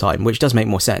the first time, which does make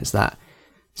more sense, that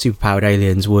superpowered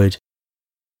aliens would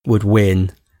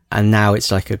win, and now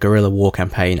it's like a guerrilla war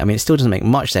campaign. I mean, it still doesn't make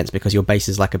much sense because your base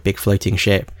is like a big floating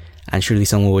ship, and surely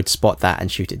someone would spot that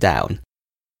and shoot it down.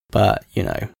 But,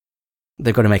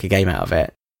 they've got to make a game out of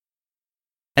it.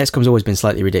 XCOM's always been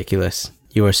slightly ridiculous.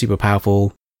 You're a super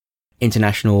powerful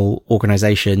international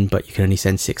organisation, but you can only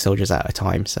send 6 soldiers at a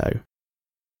time, so...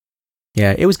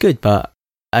 Yeah, it was good, but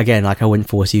again, I wouldn't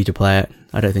force you to play it.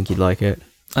 I don't think you'd like it.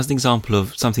 As an example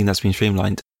of something that's been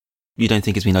streamlined, you don't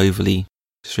think it's been overly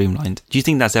streamlined. Do you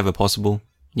think that's ever possible?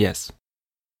 Yes.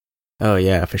 Oh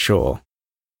yeah, for sure.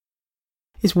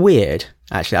 It's weird,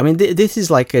 actually. I mean, this is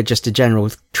like just a general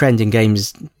trend in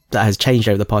games that has changed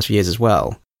over the past few years as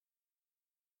well.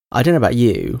 I don't know about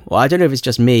you, or I don't know if it's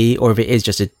just me, or if it is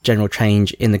just a general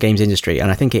change in the games industry, and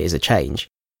I think it is a change.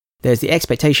 There's the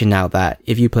expectation now that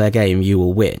if you play a game, you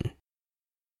will win.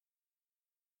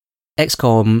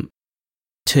 XCOM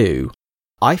 2,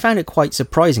 I found it quite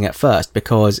surprising at first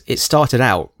because it started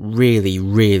out really,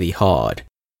 really hard.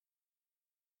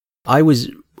 I was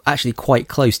actually quite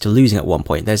close to losing at one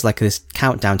point. There's like this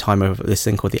countdown timer of this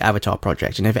thing called the Avatar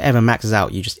Project, and if it ever maxes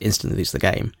out, you just instantly lose the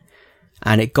game.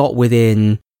 And it got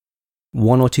within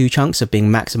 1 or 2 chunks of being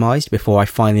maximized before I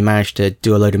finally managed to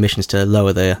do a load of missions to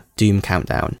lower the doom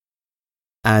countdown.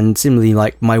 And similarly,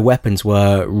 like, my weapons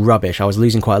were rubbish. I was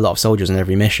losing quite a lot of soldiers in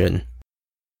every mission.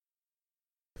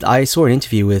 I saw an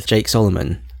interview with Jake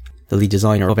Solomon, the lead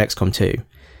designer of XCOM 2,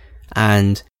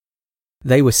 and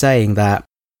they were saying that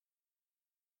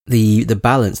the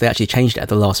balance, they actually changed it at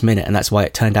the last minute, and that's why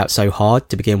it turned out so hard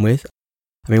to begin with.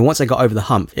 I mean, once I got over the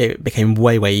hump, it became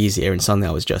way, way easier, and suddenly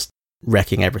I was just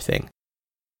wrecking everything.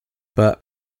 But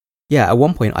yeah, at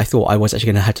one point I thought I was actually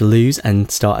going to have to lose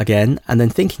and start again, and then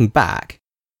thinking back,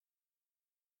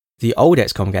 the old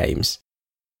XCOM games,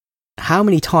 how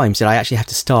many times did I actually have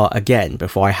to start again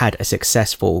before I had a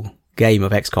successful game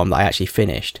of XCOM that I actually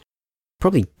finished?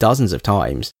 Probably dozens of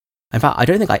times. In fact, I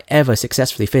don't think I ever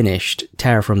successfully finished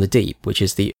Terror from the Deep, which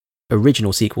is the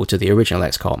original sequel to the original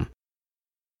XCOM.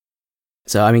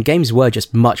 So, I mean, games were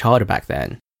just much harder back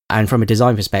then, and from a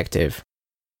design perspective,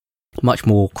 much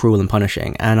more cruel and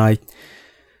punishing, and I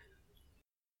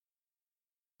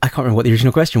can't remember what the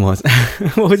original question was.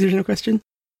 What was the original question?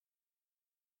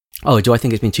 Oh, do I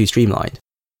think it's been too streamlined?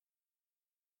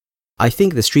 I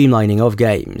think the streamlining of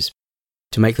games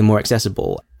to make them more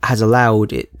accessible has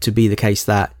allowed it to be the case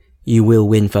that you will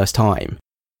win first time.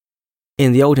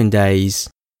 In the olden days,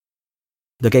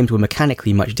 the games were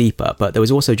mechanically much deeper, but there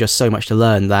was also just so much to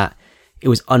learn that it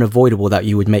was unavoidable that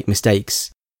you would make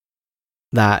mistakes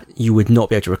that you would not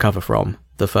be able to recover from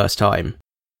the first time.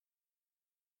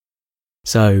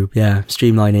 So, yeah,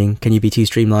 streamlining. Can you be too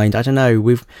streamlined? I don't know.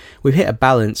 We've hit a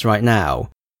balance right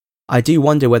now. I do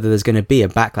wonder whether there's going to be a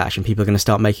backlash and people are going to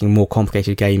start making more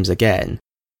complicated games again.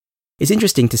 It's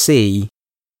interesting to see.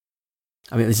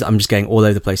 I mean, I'm just going all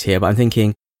over the place here, but I'm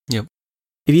thinking, yep.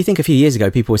 If you think a few years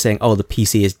ago, people were saying, oh, the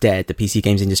PC is dead, the PC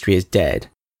games industry is dead.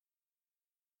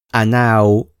 And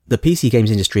now the PC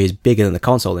games industry is bigger than the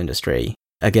console industry,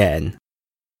 again.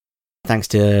 thanks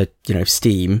to,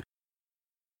 Steam.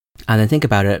 And then think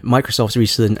about it, Microsoft's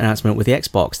recent announcement with the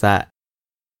Xbox that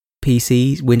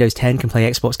PCs, Windows 10 can play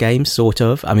Xbox games, sort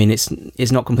of. I mean,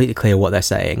 it's not completely clear what they're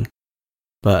saying,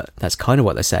 but that's kind of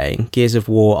what they're saying. Gears of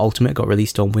War Ultimate got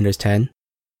released on Windows 10.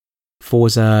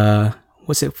 Forza,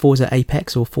 what's it, Forza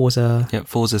Apex or Forza? Yeah,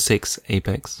 Forza 6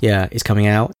 Apex. Yeah, is coming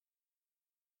out.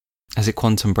 As it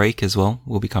Quantum Break as well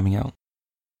will be coming out.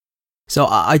 So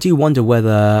I do wonder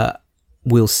whether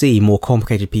we'll see more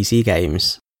complicated PC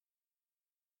games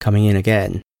coming in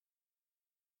again.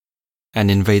 And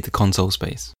invade the console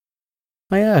space.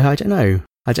 Oh, yeah, I don't know.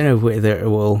 I don't know whether it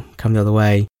will come the other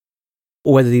way.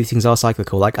 Or whether these things are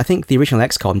cyclical. Like, I think the original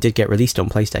XCOM did get released on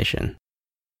PlayStation.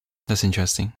 That's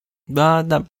interesting. But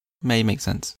that may make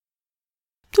sense.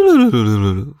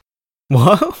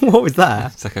 What? What was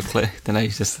that? It's like I don't know,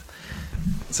 it's just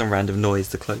some random noise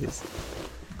to close.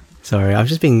 Sorry,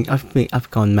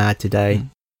 I've gone mad today.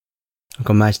 I've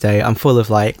gone mad today. I'm full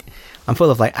of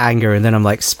anger, and then I'm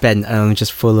like spent, and I'm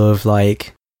just full of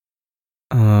like,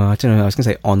 I don't know, I was going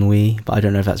to say ennui, but I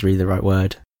don't know if that's really the right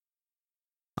word.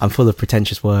 I'm full of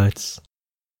pretentious words.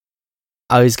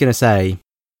 I was going to say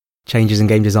changes in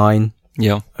game design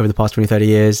over the past 20-30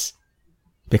 years,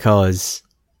 because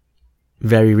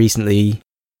very recently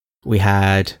we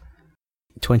had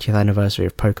 20th anniversary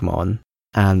of Pokemon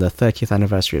and the 30th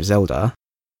anniversary of Zelda,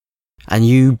 and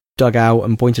you dug out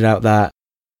and pointed out that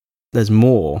there's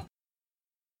more.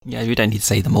 Yeah, we don't need to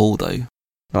say them all, though.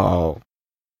 Oh,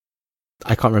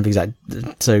 I can't remember the exact...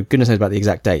 So, goodness knows about the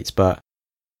exact dates, but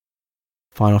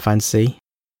Final Fantasy.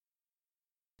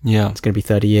 Yeah. It's going to be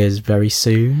 30 years very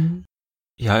soon.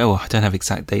 Yeah, I don't have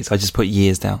exact dates. I just put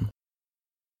years down.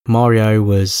 Mario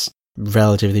was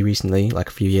relatively recently, like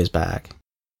a few years back.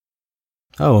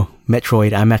 Oh,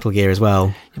 Metroid and Metal Gear as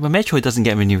well. Yeah, but Metroid doesn't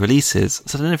get many releases,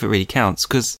 so I don't know if it really counts,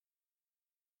 because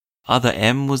Other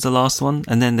M was the last one,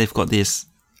 and then they've got this...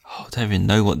 I don't even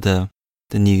know what the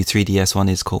new 3DS one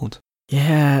is called.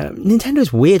 Yeah,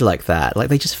 Nintendo's weird like that. Like,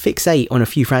 they just fixate on a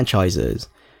few franchises,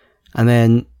 and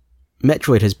then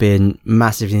Metroid has been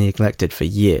massively neglected for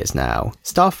years now.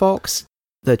 Star Fox,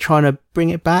 they're trying to bring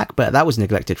it back, but that was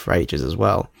neglected for ages as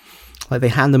well. Like, they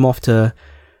hand them off to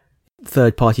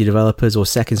third-party developers or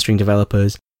second-string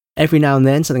developers. Every now and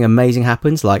then, something amazing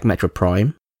happens, like Metroid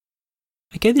Prime.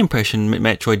 I get the impression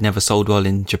Metroid never sold well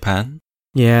in Japan.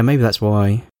 Yeah, maybe that's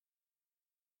why.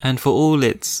 And for all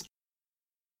its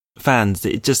fans,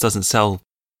 it just doesn't sell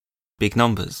big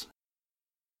numbers.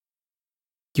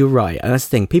 You're right, and that's the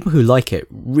thing. People who like it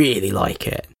really like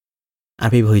it,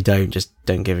 and people who don't just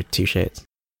don't give it two shits.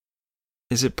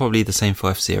 Is it probably the same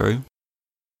for F-Zero?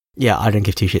 Yeah, I don't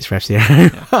give two shits for F-Zero.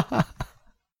 Yeah.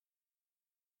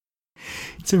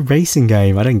 It's a racing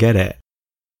game, I don't get it.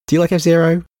 Do you like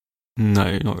F-Zero?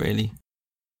 No, not really.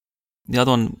 The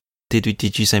other one,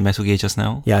 did you say Metal Gear just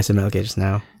now? Yeah, I said Metal Gear just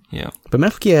now. Yeah. But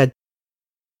Metal Gear's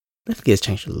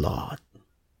changed a lot.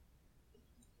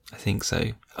 I think so.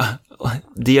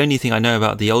 The only thing I know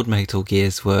about the old Metal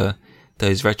Gears were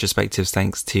those retrospectives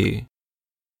thanks to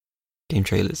game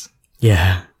trailers.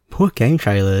 Yeah, poor game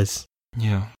trailers.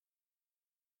 Yeah.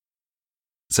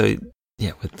 So,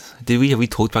 yeah, have we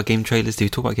talked about game trailers? Did we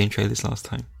talk about game trailers last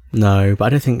time? No, but I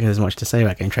don't think there's much to say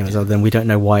about game trailers other than we don't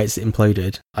know why it's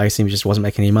imploded. I assume it just wasn't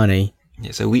making any money.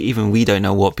 Yeah, so we don't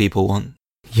know what people want.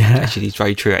 Yeah. Actually, it's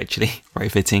very true, actually. Very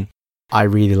fitting. I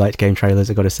really liked game trailers,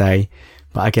 I've got to say.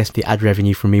 But I guess the ad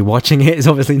revenue from me watching it is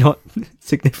obviously not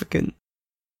significant.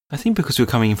 I think because we're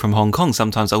coming from Hong Kong,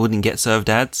 sometimes I wouldn't get served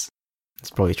ads. That's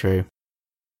probably true.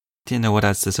 Didn't know what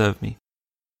ads to serve me.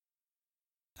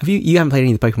 You haven't played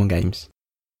any of the Pokemon games?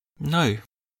 No.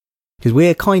 Because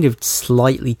we're kind of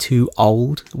slightly too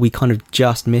old. We kind of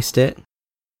just missed it.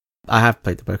 I have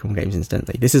played the Pokemon games,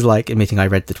 incidentally. This is like admitting I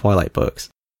read the Twilight books.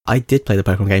 I did play the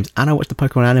Pokemon games, and I watched the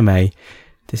Pokemon anime.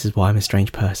 This is why I'm a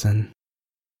strange person.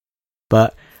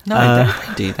 But... No,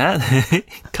 don't do that.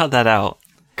 Cut that out.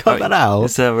 Cut that out?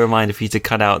 It's a reminder for you to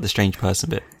cut out the strange person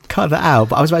bit. Cut that out,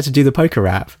 but I was about to do the poker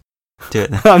rap. Do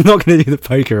it then. I'm not going to do the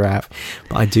poker rap,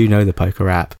 but I do know the poker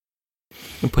rap.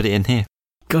 We'll put it in here.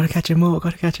 Gotta catch 'em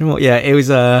all. Yeah, it was,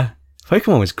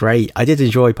 Pokemon was great. I did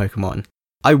enjoy Pokemon.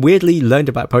 I weirdly learned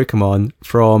about Pokemon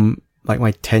from, like,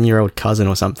 my 10-year-old cousin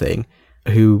or something,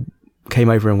 who came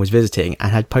over and was visiting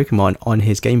and had Pokemon on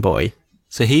his Game Boy.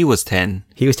 So he was 10.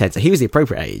 He was 10, so he was the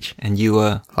appropriate age. And you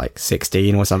were... like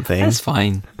 16 or something. That's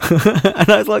fine. And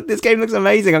I was like, this game looks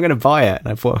amazing, I'm going to buy it. And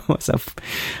I bought myself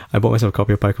a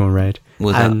copy of Pokemon Red.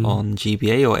 Was that on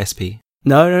GBA or SP?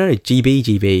 No,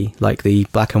 GB, like the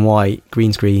black and white,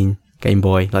 green screen Game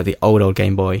Boy, like the old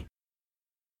Game Boy.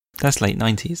 That's late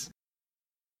 90s.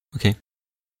 Okay.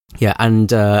 Yeah,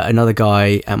 and another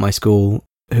guy at my school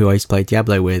who I used to play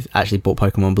Diablo with actually bought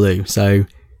Pokemon Blue, so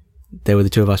they were the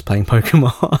two of us playing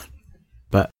Pokemon.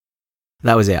 But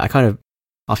that was it.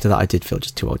 After that, I did feel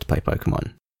just too old to play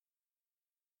Pokemon.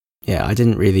 Yeah, I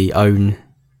didn't really own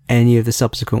any of the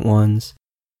subsequent ones.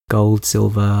 Gold,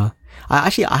 Silver. I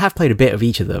have played a bit of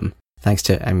each of them, thanks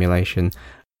to emulation,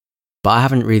 but I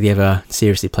haven't really ever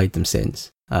seriously played them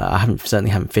since. I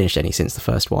certainly haven't finished any since the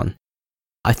first one.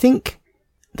 I think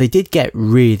they did get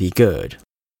really good.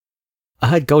 I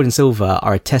heard Gold and Silver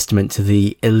are a testament to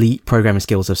the elite programming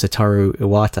skills of Satoru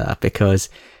Iwata, because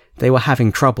they were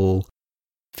having trouble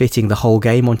fitting the whole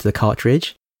game onto the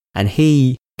cartridge, and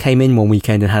he came in one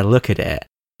weekend and had a look at it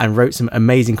and wrote some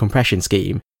amazing compression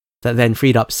scheme that then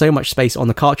freed up so much space on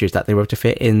the cartridge that they were able to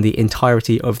fit in the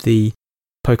entirety of the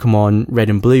Pokemon Red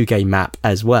and Blue game map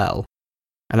as well.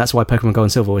 And that's why Pokemon Gold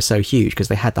and Silver was so huge, because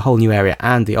they had the whole new area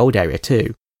and the old area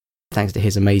too, thanks to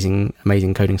his amazing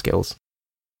coding skills.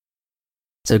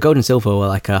 So Gold and Silver were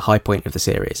like a high point of the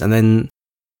series, and then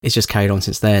it's just carried on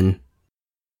since then.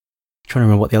 I'm trying to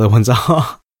remember what the other ones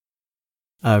are.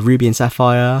 Ruby and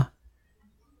Sapphire,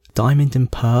 Diamond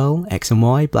and Pearl, X and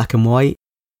Y, Black and White,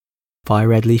 Fire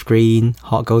Red, Leaf Green,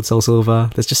 Heart Gold, Soul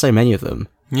Silver. There's just so many of them.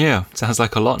 Yeah, sounds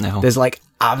like a lot now. There's like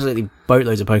absolutely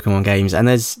boatloads of Pokemon games, and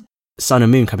there's Sun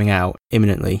and Moon coming out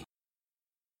imminently.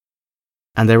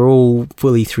 And they're all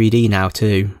fully 3D now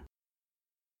too.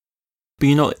 But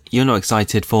you're not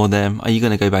excited for them. Are you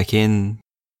going to go back in?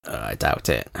 I doubt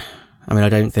it. I mean,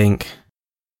 I think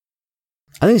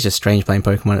it's just strange playing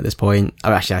Pokemon at this point.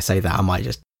 Oh, actually, I say that. I might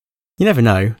just... You never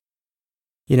know.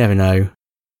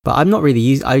 But I'm not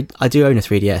really I do own a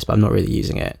 3DS, but I'm not really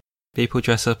using it. People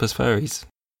dress up as furries.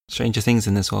 Stranger things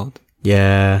in this world.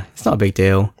 Yeah, it's not a big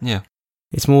deal. Yeah.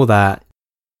 It's more that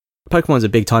Pokemon's a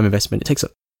big time investment.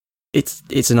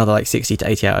 It's another like 60 to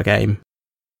 80 hour game.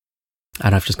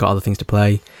 And I've just got other things to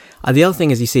play. And the other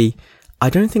thing is, you see, I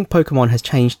don't think Pokemon has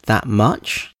changed that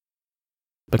much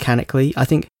mechanically. I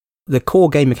think the core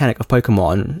game mechanic of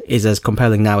Pokemon is as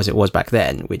compelling now as it was back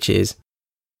then, which is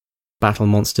battle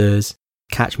monsters,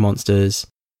 catch monsters.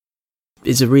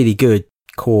 It's a really good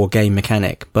core game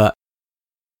mechanic, but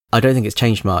I don't think it's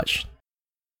changed much.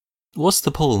 What's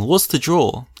the pull? What's the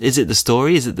draw? Is it the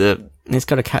story? Is it the... It's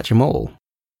got to catch them all.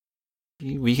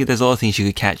 There's a lot of things you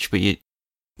could catch, but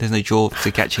there's no draw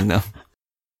to catching them.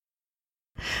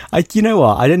 You know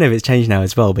what? I don't know if it's changed now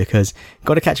as well, because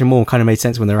Got to Catch 'Em All kind of made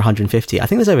sense when there were 150. I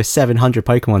think there's over 700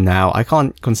 Pokemon now. I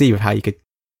can't conceive of how you could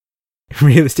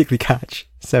realistically catch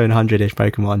 700-ish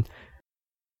Pokemon.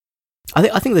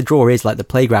 I think the draw is like the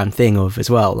playground thing of as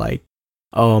well, like,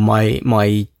 oh, my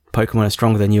Pokemon are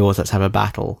stronger than yours, let's have a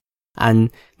battle.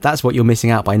 And that's what you're missing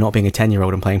out by not being a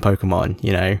 10-year-old and playing Pokemon,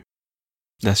 you know?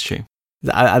 That's true.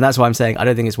 And that's why I'm saying I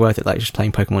don't think it's worth it, like just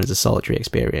playing Pokemon as a solitary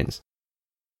experience.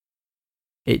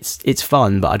 It's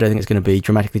fun, but I don't think it's going to be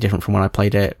dramatically different from when I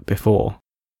played it before.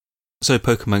 So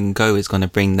Pokemon Go is going to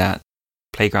bring that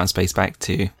playground space back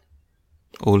to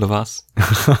all of us?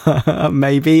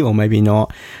 Maybe, or maybe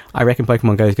not. I reckon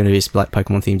Pokemon Go is going to be like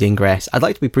Pokemon-themed Ingress. I'd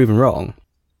like to be proven wrong.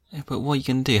 Yeah, but what are you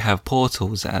going to do? Have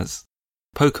portals as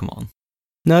Pokemon?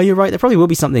 No, you're right. There probably will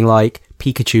be something like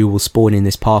Pikachu will spawn in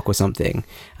this park or something,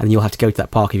 and you'll have to go to that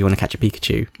park if you want to catch a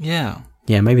Pikachu. Yeah.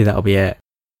 Yeah, maybe that'll be it.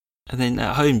 And then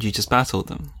at home, do you just battle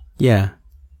them? Yeah,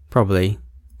 probably.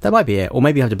 That might be it. Or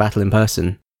maybe you have to battle in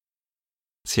person.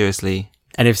 Seriously?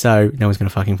 And if so, no one's going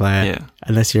to fucking play it. Yeah.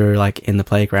 Unless you're, like, in the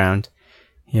playground.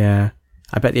 Yeah.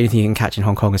 I bet the only thing you can catch in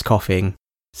Hong Kong is coughing.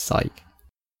 Psych.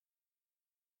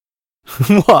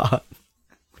 What?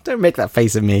 Don't make that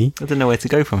face at me. I don't know where to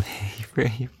go from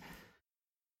here.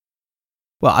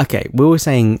 Well, okay, we were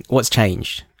saying what's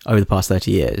changed over the past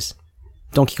 30 years.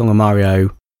 Donkey Kong and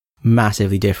Mario,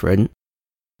 massively different.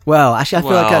 Well, actually, I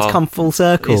feel like that's come full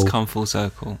circle. It's come full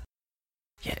circle.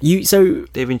 Yeah, so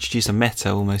they've introduced a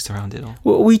meta almost around it all.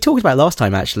 Well, we talked about last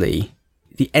time, actually,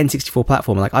 the N64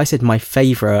 platform. Like I said, my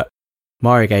favourite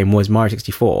Mario game was Mario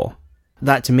 64.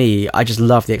 That, to me, I just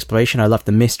love the exploration. I love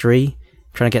the mystery,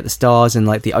 trying to get the stars and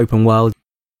like the open world.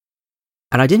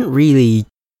 And I didn't really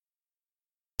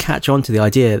catch on to the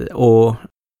idea, or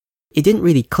it didn't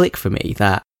really click for me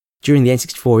that during the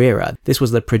N64 era, this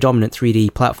was the predominant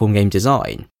 3D platform game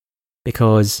design,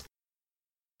 because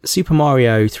Super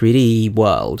Mario 3D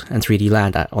World and 3D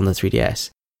Land on the 3DS,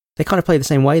 they kind of play the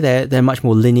same way. They're much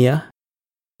more linear.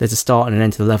 There's a start and an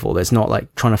end to the level. There's not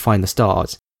like trying to find the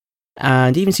stars.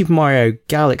 And even Super Mario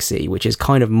Galaxy, which is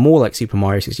kind of more like Super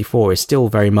Mario 64, is still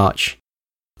very much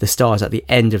the stars at the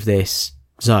end of this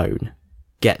zone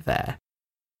get there.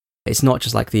 It's not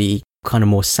just like the kind of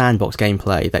more sandbox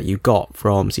gameplay that you got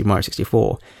from Super Mario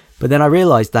 64. But then I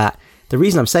realised that the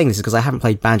reason I'm saying this is because I haven't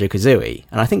played Banjo-Kazooie,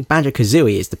 and I think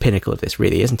Banjo-Kazooie is the pinnacle of this,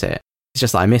 really, isn't it? It's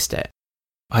just that I missed it.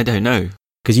 I don't know.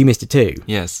 Because you missed it too?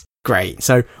 Yes. Great.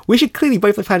 So we should clearly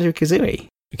both play Banjo-Kazooie.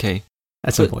 Okay.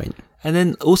 At some point. And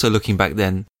then also looking back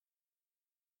then,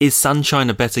 is Sunshine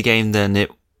a better game than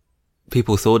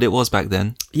people thought it was back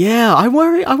then? Yeah, I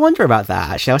wonder about that,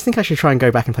 actually. I think I should try and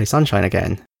go back and play Sunshine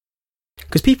again.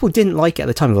 Because people didn't like it at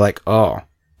the time. They were like, oh,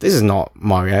 this is not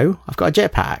Mario. I've got a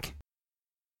jetpack.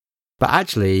 But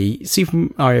actually, Super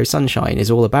Mario Sunshine is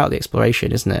all about the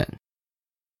exploration, isn't it?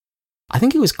 I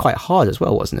think it was quite hard as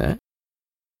well, wasn't it?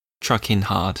 Trucking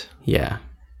hard. Yeah.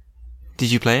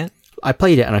 Did you play it? I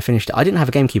played it and I finished it. I didn't have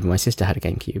a GameCube, but my sister had a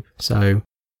GameCube. So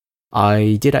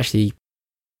I did actually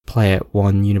play it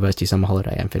one university summer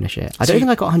holiday and finish it. I don't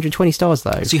think I got 120 stars,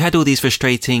 though. So you had all these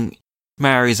frustrating...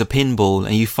 Mario's a pinball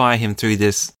and you fire him through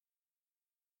this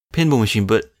pinball machine,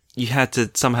 but you had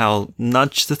to somehow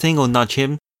nudge the thing or nudge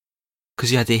him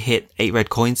because you had to hit 8 red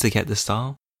coins to get the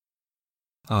star.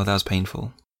 Oh, that was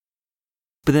painful.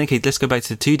 But then, okay, let's go back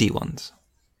to the 2D ones.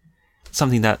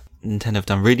 Something that Nintendo have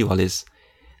done really well is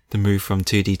the move from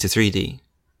 2D to 3D.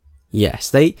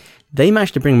 Yes, they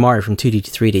managed to bring Mario from 2D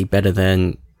to 3D better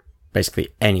than basically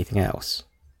anything else.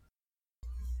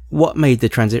 What made the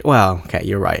transition... Well, okay,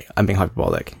 you're right. I'm being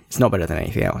hyperbolic. It's not better than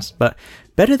anything else. But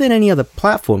better than any other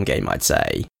platform game, I'd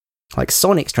say. Like,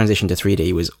 Sonic's transition to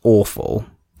 3D was awful.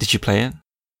 Did you play it?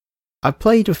 I've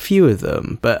played a few of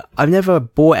them, but I've never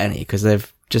bought any because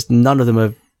none of them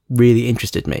have really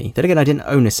interested me. Then again, I didn't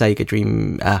own a Sega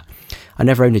Dream... I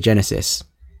never owned a Genesis.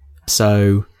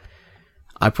 So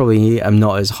I probably am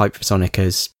not as hyped for Sonic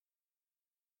as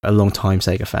a long-time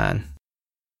Sega fan.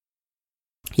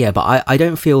 Yeah, but I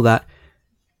don't feel that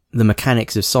the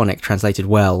mechanics of Sonic translated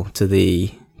well to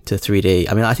 3D.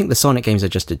 I mean, I think the Sonic games are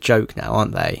just a joke now,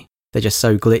 aren't they? They're just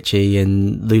so glitchy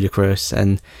and ludicrous,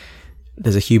 and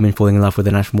there's a human falling in love with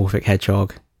an anthropomorphic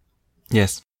hedgehog.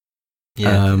 Yes.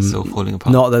 Yeah, it's all falling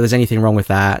apart. Not that there's anything wrong with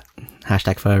that.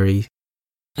 # furry.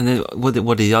 And then what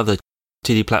are the other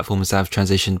 2D platforms that have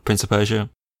transitioned? Prince of Persia?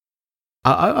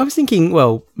 I was thinking,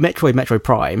 well, Metroid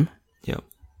Prime. Yeah.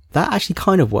 That actually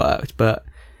kind of worked, but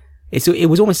it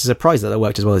was almost a surprise that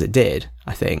worked as well as it did,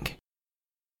 I think.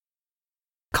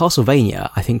 Castlevania,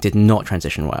 I think, did not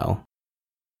transition well.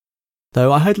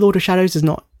 Though I heard Lords of Shadow is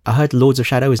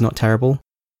not terrible.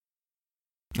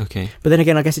 Okay. But then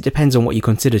again, I guess it depends on what you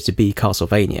consider to be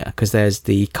Castlevania, because there's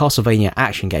the Castlevania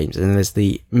action games, and then there's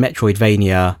the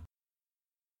Metroidvania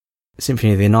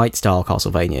Symphony of the Night style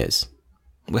Castlevanias.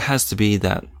 It has to be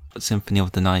that Symphony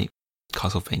of the Night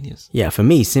Castlevanias. Yeah, for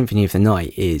me, Symphony of the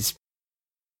Night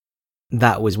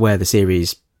that was where the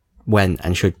series went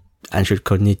and should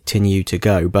continue to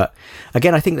go. But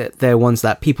again, I think that they're ones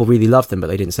that people really loved them, but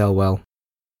they didn't sell well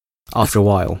after a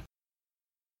while.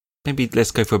 Maybe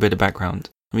let's go for a bit of background.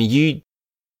 I mean,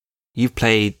 you've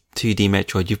played 2D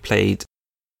Metroid, you've played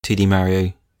 2D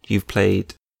Mario, you've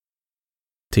played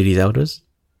 2D Zeldas.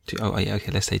 Oh yeah,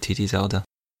 okay, let's say 2D Zelda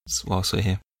whilst we're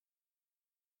here.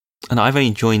 And I've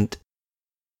only joined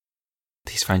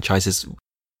these franchises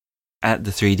at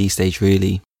the 3D stage,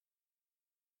 really.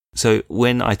 So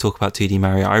when I talk about 2D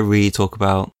Mario, I really talk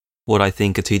about what I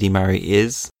think a 2D Mario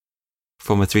is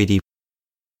from a 3D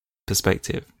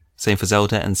perspective. Same for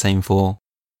Zelda and same for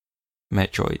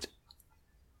Metroid.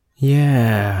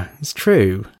 Yeah, it's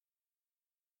true.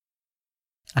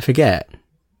 I forget.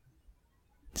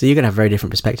 So you're going to have a very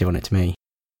different perspective on it to me.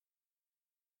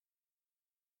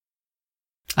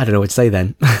 I don't know what to say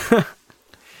then.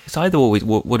 It's either what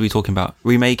are we talking about?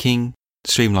 Remaking,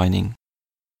 streamlining,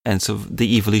 and sort of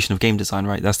the evolution of game design,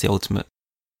 right? That's the ultimate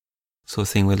sort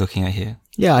of thing we're looking at here.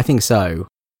 Yeah, I think so.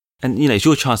 And, it's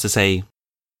your chance to say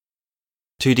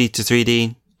 2D to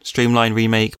 3D, streamline,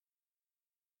 remake,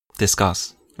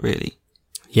 discuss, really.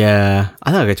 Yeah,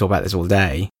 I think I could talk about this all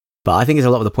day, but I think it's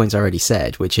a lot of the points I already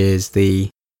said, which is the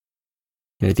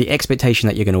expectation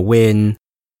that you're going to win,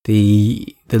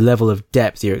 the level of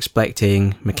depth you're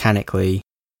expecting mechanically.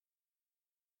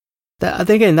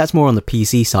 Again, that's more on the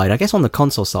PC side. I guess on the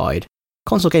console side,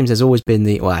 console games there's always been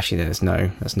well, actually, that's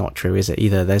not true, is it?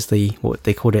 Either there's what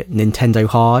they called it, Nintendo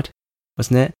hard,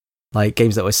 wasn't it? Like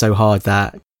games that were so hard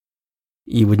that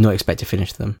you would not expect to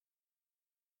finish them.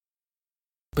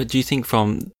 But do you think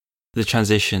from the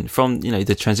transition from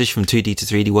 2D to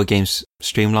 3D, were games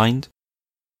streamlined?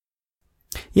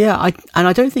 Yeah,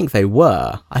 I don't think they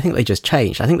were. I think they just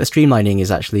changed. I think the streamlining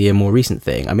is actually a more recent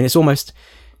thing. I mean, it's almost,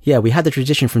 we had the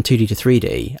transition from 2D to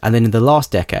 3D, and then in the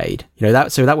last decade,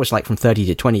 that was like from 30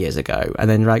 to 20 years ago, and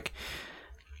then like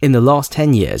in the last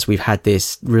 10 years, we've had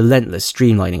this relentless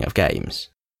streamlining of games.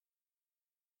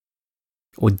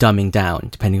 or dumbing down,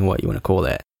 depending on what you want to call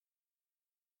it.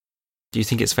 Do you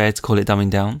think it's fair to call it dumbing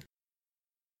down?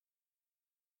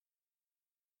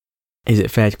 Is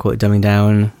it fair to call it dumbing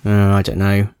down? I don't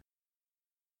know.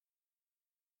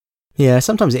 Yeah,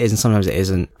 sometimes it is and sometimes it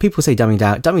isn't. People say dumbing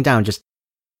down. Dumbing down just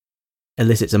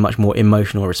elicits a much more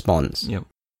emotional response. Yep.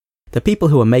 The people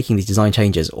who are making these design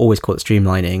changes always call it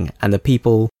streamlining, and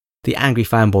the angry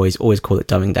fanboys always call it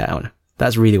dumbing down.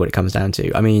 That's really what it comes down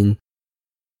to. I mean,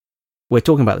 we're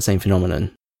talking about the same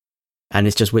phenomenon, and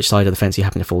it's just which side of the fence you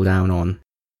happen to fall down on.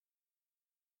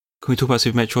 Can we talk about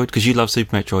Super Metroid? Because you love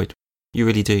Super Metroid. You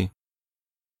really do.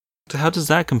 So how does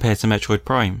that compare to Metroid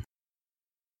Prime?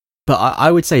 But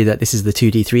I would say that this is the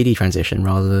 2D, 3D transition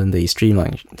rather than the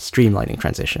streamlining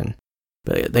transition.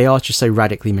 But they are just so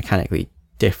radically mechanically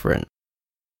different.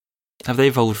 Have they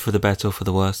evolved for the better or for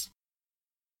the worse?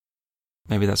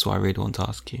 Maybe that's what I really want to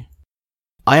ask you.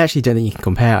 I actually don't think you can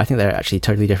compare. I think they're actually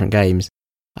totally different games.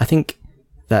 I think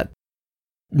that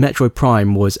Metroid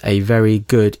Prime was a very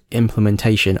good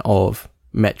implementation of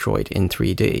Metroid in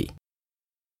 3D.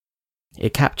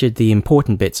 It captured the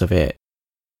important bits of it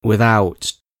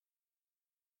without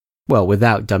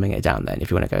dumbing it down then, if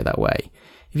you want to go that way.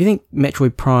 If you think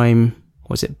Metroid Prime,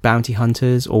 was it Bounty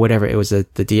Hunters or whatever, it was the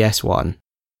DS one.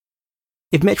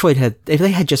 If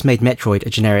they had just made Metroid a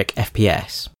generic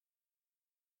FPS,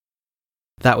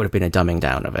 that would have been a dumbing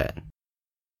down of it.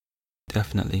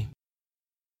 Definitely.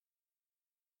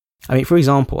 I mean, for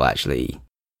example, actually,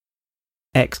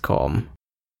 XCOM.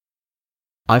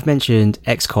 I've mentioned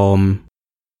XCOM,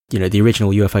 the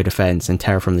original UFO Defense and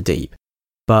Terror from the Deep.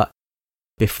 But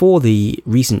before the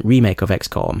recent remake of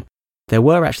XCOM, there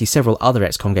were actually several other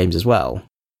XCOM games as well.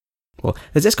 Well,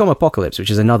 there's XCOM Apocalypse, which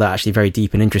is another actually very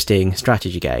deep and interesting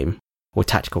strategy game, or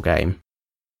tactical game.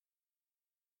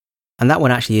 And that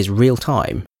one actually is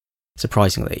real-time,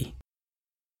 surprisingly.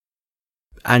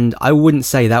 And I wouldn't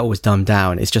say that was dumbed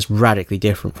down, it's just radically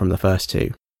different from the first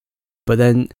two. But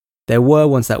then there were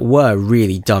ones that were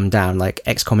really dumbed down, like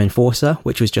XCOM Enforcer,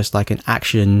 which was just like an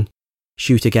action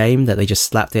shooter game that they just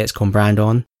slapped the XCOM brand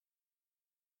on.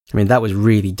 I mean, that was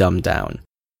really dumbed down.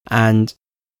 And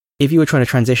if you were trying to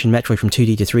transition Metroid from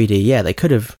 2D to 3D, yeah, they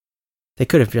could have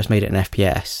just made it an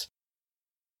FPS.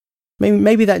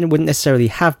 Maybe that wouldn't necessarily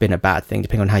have been a bad thing,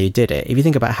 depending on how you did it. If you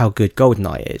think about how good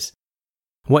GoldenEye is,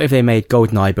 what if they made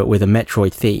GoldenEye but with a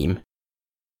Metroid theme?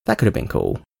 That could have been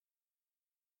cool.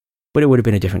 But it would have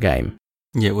been a different game.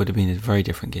 Yeah, it would have been a very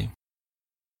different game.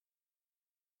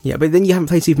 Yeah, but then you haven't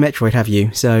played Super Metroid, have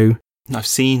you? So I've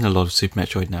seen a lot of Super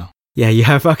Metroid now. Yeah, you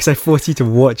have, because I forced you to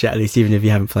watch it at least, even if you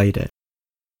haven't played it.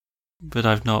 But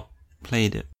I've not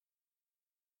played it.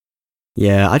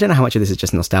 Yeah, I don't know how much of this is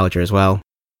just nostalgia as well.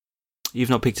 You've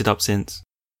not picked it up since?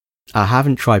 I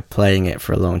haven't tried playing it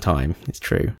for a long time, it's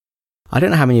true. I don't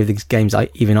know how many of these games I'd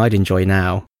enjoy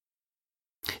now.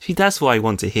 See, that's what I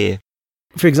want to hear.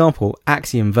 For example,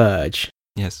 Axiom Verge.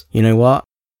 Yes. You know what?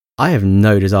 I have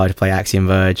no desire to play Axiom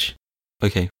Verge.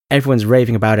 Okay. Everyone's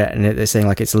raving about it and they're saying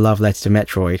like it's a love letter to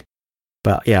Metroid.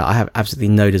 But yeah, I have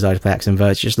absolutely no desire to play Axiom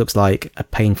Verge. It just looks like a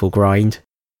painful grind.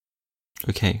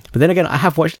 Okay. But then again, I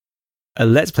have watched a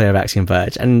Let's Play of Axiom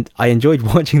Verge and I enjoyed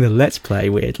watching the Let's Play,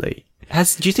 weirdly.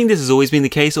 Do you think this has always been the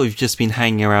case, or you've just been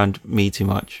hanging around me too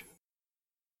much?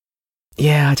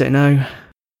 Yeah, I don't know.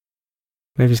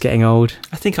 Maybe it's getting old.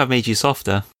 I think I've made you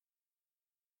softer.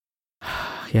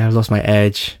 Yeah, I've lost my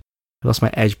edge. I lost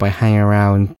my edge by hanging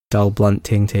around dull, blunt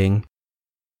ting-ting.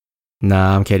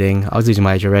 Nah, I'm kidding. I was losing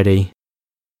my edge already.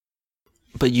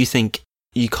 But you think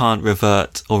you can't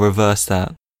revert or reverse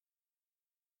that?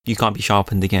 You can't be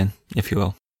sharpened again, if you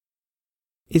will.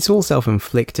 It's all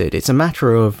self-inflicted. It's a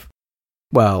matter of...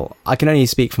 Well, I can only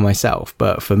speak for myself,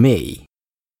 but for me,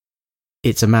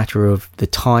 it's a matter of the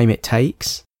time it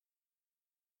takes.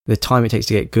 The time it takes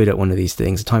to get good at one of these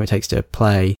things, the time it takes to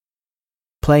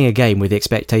playing a game with the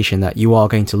expectation that you are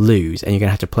going to lose and you're going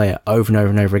to have to play it over and over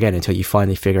and over again until you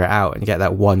finally figure it out and get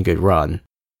that one good run.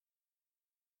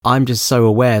 I'm just so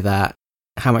aware that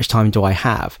how much time do I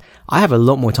have? I have a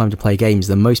lot more time to play games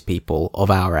than most people of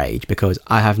our age because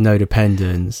I have no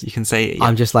dependents. You can say... Yeah.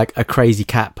 I'm just like a crazy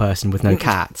cat person with no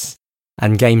cats.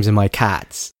 And games are my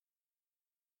cats.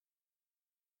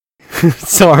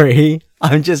 Sorry,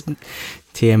 I'm just...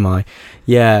 TMI.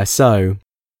 Yeah, so...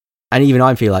 And even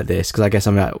I feel like this because I guess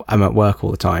I'm at work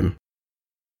all the time.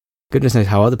 Goodness knows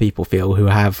how other people feel who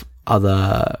have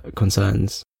other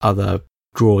concerns, other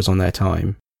draws on their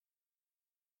time.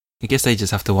 I guess they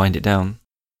just have to wind it down.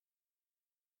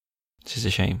 Which is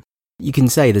a shame. You can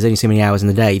say there's only so many hours in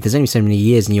the day, there's only so many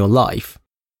years in your life.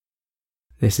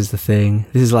 This is the thing.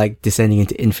 This is like descending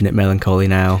into infinite melancholy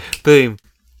now. Boom.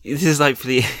 This is like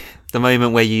The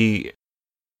moment where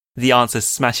the answer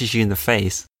smashes you in the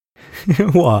face.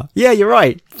 What? Yeah, you're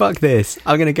right. Fuck this.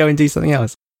 I'm going to go and do something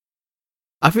else.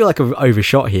 I feel like I've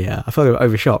overshot here. I feel like I've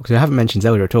overshot because I haven't mentioned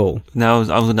Zelda at all. No, I was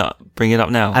going to bring it up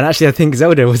now. And actually, I think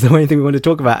Zelda was the only thing we want to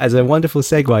talk about as a wonderful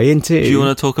segue into... Do you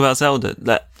want to talk about Zelda?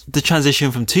 The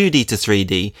transition from 2D to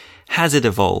 3D, has it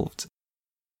evolved?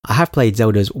 I have played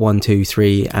Zeldas 1, 2,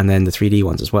 3, and then the 3D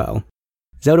ones as well.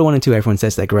 Zelda 1 and 2, everyone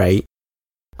says they're great.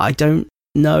 I don't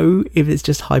know if it's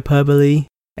just hyperbole,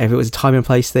 if it was a time and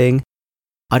place thing.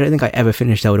 I don't think I ever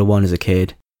finished Zelda 1 as a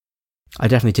kid. I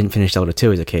definitely didn't finish Zelda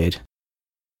 2 as a kid.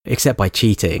 Except by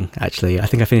cheating, actually. I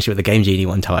think I finished it with the Game Genie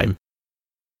one time.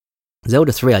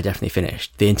 Zelda 3 I definitely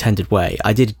finished, the intended way.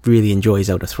 I did really enjoy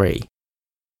Zelda 3.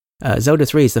 Zelda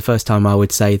 3 is the first time I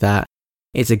would say that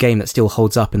it's a game that still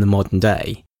holds up in the modern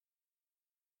day.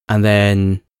 And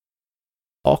then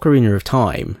Ocarina of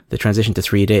Time, the transition to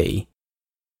 3D,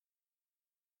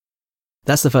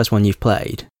 that's the first one you've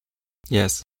played.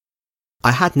 Yes.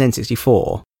 I had an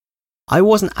N64. I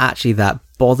wasn't actually that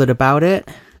bothered about it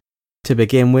to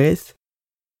begin with.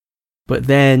 But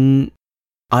then,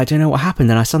 I don't know what happened,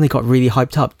 and I suddenly got really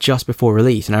hyped up just before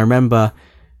release. And I remember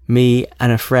me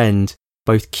and a friend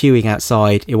both queuing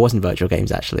outside, it wasn't Virtual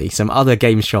Games actually, some other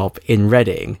game shop in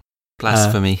Reading.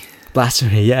 Blasphemy.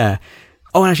 Blasphemy, yeah.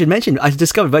 Oh, and I should mention, I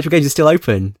discovered Virtual Games is still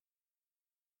open.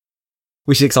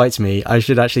 Which excites me. I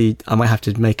might have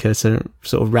to make a sort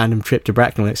of random trip to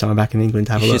Bracknell next time I'm back in England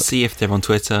to have a look. You should see if they're on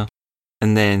Twitter,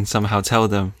 and then somehow tell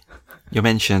them you're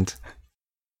mentioned.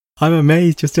 I'm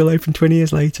amazed you're still open 20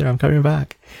 years later. I'm coming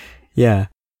back. Yeah.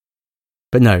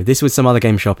 But no, this was some other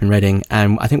game shop in Reading,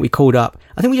 and I think we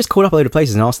just called up a load of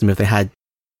places and asked them if they had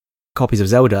copies of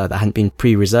Zelda that hadn't been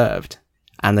pre-reserved.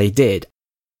 And they did.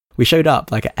 We showed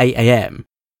up like at 8 a.m.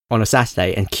 on a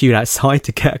Saturday and queued outside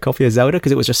to get a copy of Zelda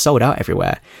because it was just sold out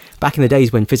everywhere. Back in the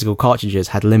days when physical cartridges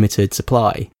had limited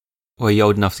supply. Were you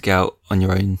old enough to go out on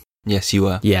your own? Yes, you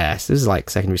were. Yes, this is like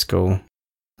secondary school.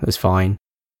 It was fine.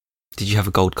 Did you have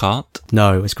a gold cart?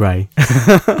 No, it was grey.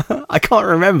 I can't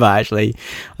remember, actually.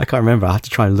 I have to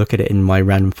try and look at it in my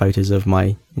random photos of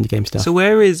my indie game stuff. So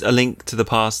where is A Link to the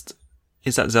Past?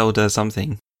 Is that Zelda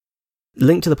something?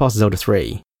 Link to the Past is Zelda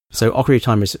 3. So Ocarina of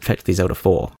Time is effectively Zelda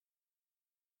 4.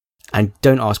 And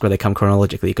don't ask where they come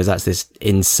chronologically, because that's this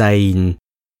insane...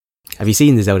 Have you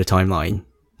seen the Zelda timeline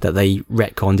that they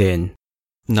retconned in?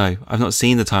 No, I've not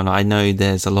seen the timeline. I know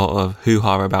there's a lot of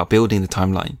hoo-ha about building the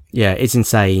timeline. Yeah, it's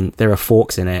insane. There are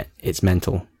forks in it. It's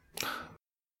mental.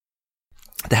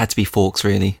 There had to be forks,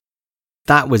 really.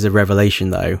 That was a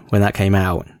revelation, though, when that came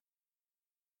out.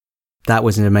 That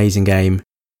was an amazing game.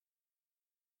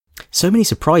 So many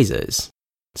surprises.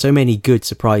 So many good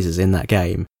surprises in that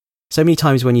game. So many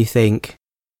times when you think,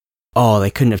 oh,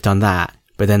 they couldn't have done that,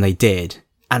 but then they did.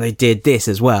 And they did this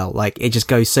as well. Like, it just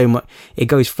goes so much... It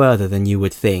goes further than you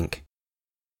would think.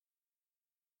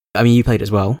 I mean, you played it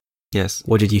as well. Yes.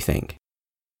 What did you think?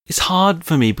 It's hard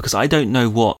for me because I don't know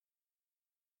what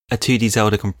a 2D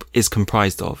Zelda is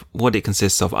comprised of, what it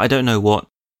consists of. I don't know what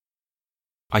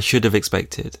I should have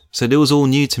expected. So it was all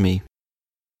new to me.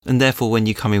 And therefore, when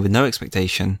you come in with no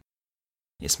expectation,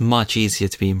 it's much easier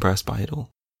to be impressed by it all.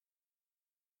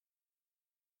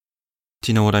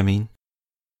 Do you know what I mean?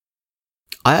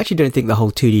 I actually don't think the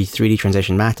whole 2D, 3D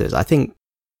transition matters. I think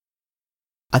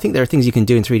there are things you can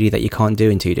do in 3D that you can't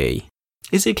do in 2D.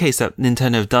 Is it a case that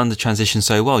Nintendo have done the transition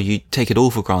so well, you take it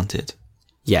all for granted?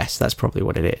 Yes, that's probably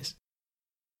what it is.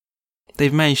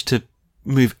 They've managed to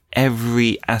move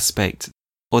every aspect,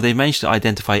 or they've managed to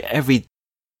identify every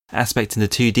aspect in the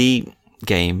 2D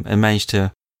game and managed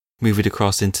to move it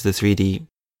across into the 3D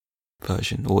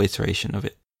version or iteration of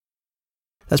it.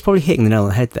 That's probably hitting the nail on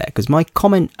the head there, because my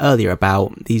comment earlier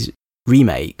about these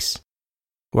remakes,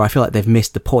 where I feel like they've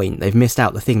missed the point, they've missed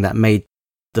out the thing that made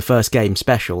the first game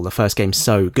special, the first game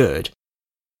so good.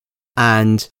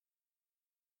 And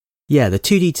yeah, the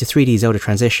 2D to 3D Zelda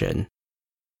transition,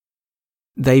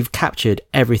 they've captured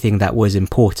everything that was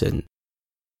important.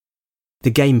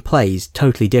 The game plays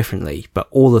totally differently, but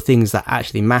all the things that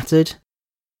actually mattered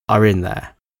are in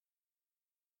there.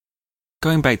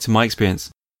 Going back to my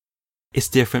experience, it's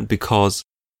different because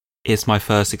it's my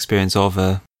first experience of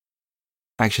a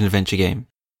action-adventure game.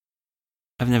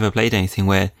 I've never played anything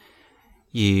where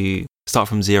you start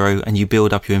from zero and you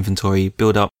build up your inventory,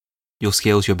 build up your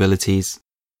skills, your abilities,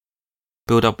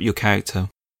 build up your character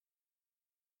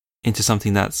into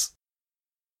something that's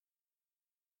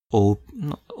all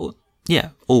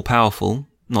powerful,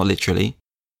 not literally.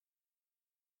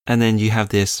 And then you have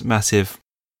this massive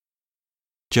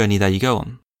journey that you go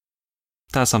on.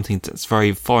 That's something that's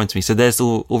very foreign to me. So there's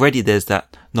already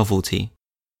that novelty.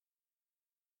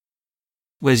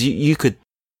 Whereas you could,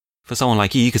 for someone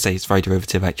like you could say it's very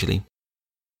derivative, actually.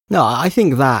 No, I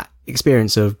think that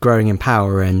experience of growing in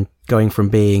power and going from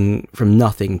being from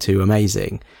nothing to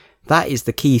amazing, that is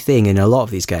the key thing in a lot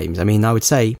of these games. I mean, I would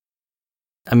say,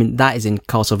 that is in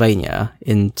Castlevania,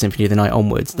 in Symphony of the Night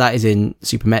onwards. That is in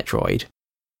Super Metroid.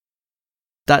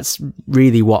 That's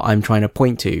really what I'm trying to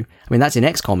point to. I mean, that's in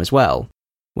XCOM as well.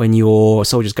 When your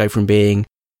soldiers go from being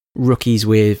rookies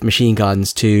with machine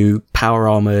guns to power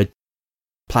armored,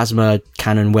 plasma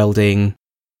cannon welding,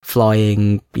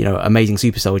 flying, amazing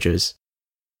super soldiers.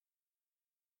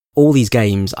 All these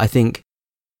games, I think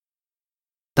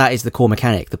that is the core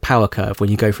mechanic, the power curve, when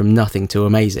you go from nothing to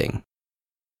amazing.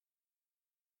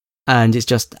 And it's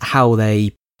just how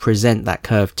they present that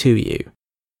curve to you.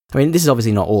 I mean, this is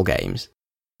obviously not all games,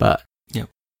 but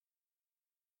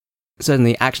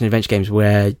certainly action-adventure games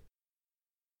where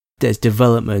there's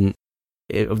development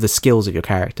of the skills of your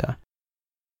character.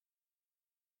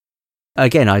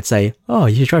 Again, I'd say,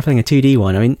 you should try playing a 2D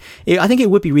one. I mean, I think it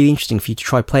would be really interesting for you to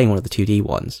try playing one of the 2D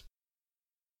ones.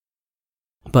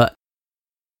 But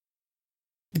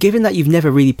given that you've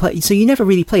never really played... So you never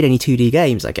really played any 2D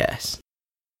games, I guess?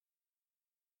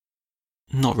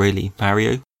 Not really.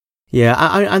 Mario? Yeah,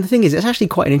 and the thing is, it's actually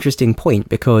quite an interesting point,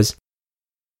 because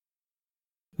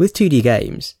with 2D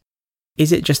games,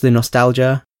 is it just the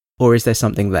nostalgia, or is there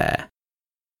something there?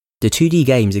 The 2D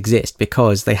games exist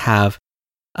because they have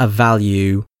a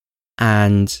value,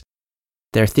 and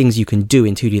there are things you can do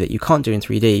in 2D that you can't do in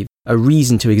 3D, a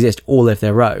reason to exist all of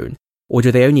their own, or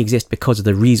do they only exist because of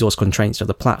the resource constraints of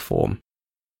the platform?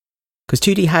 Because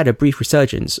 2D had a brief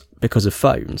resurgence because of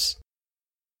phones,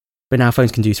 but now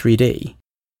phones can do 3D.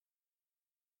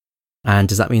 And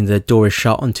does that mean the door is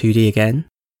shut on 2D again?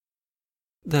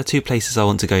 There are two places I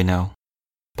want to go now,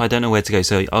 but I don't know where to go,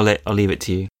 so I'll leave it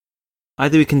to you.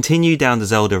 Either we continue down the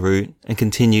Zelda route and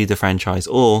continue the franchise,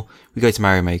 or we go to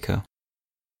Mario Maker.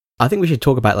 I think we should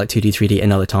talk about 2D, 3D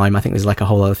another time. I think there's a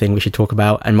whole other thing we should talk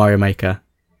about, and Mario Maker.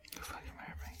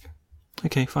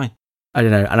 Okay, fine. I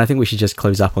don't know, and I think we should just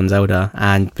close up on Zelda,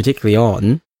 and particularly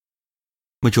on...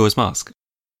 Majora's Mask.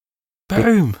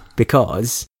 Boom!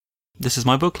 Because... This is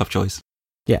my book club choice.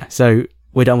 Yeah, so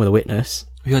we're done with The Witness.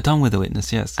 We are done with The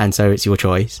Witness, yes. And so it's your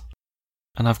choice.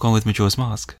 And I've gone with Majora's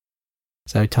Mask.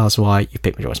 So tell us why you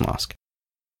picked Majora's Mask.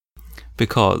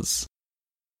 Because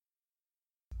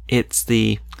it's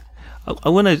the... I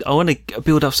want to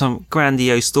build up some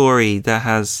grandiose story that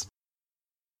has...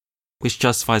 which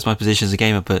justifies my position as a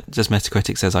gamer, but just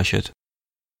Metacritic says I should.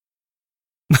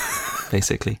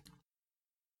 Basically.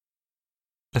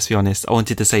 Let's be honest, I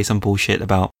wanted to say some bullshit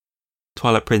about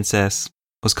Twilight Princess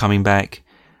was coming back.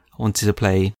 I wanted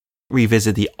to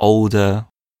revisit the older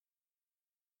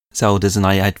Zeldas, and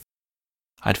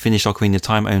I'd finished Ocarina of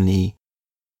Time only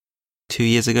 2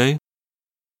 years ago.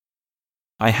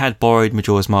 I had borrowed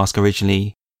Majora's Mask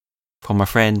originally from a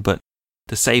friend, but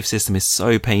the save system is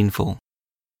so painful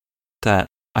that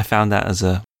I found that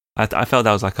I felt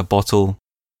that was like a bottle,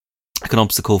 like an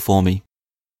obstacle for me.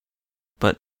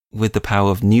 But with the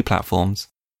power of new platforms,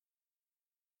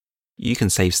 you can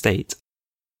save state.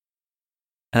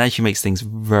 And actually makes things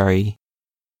very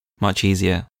much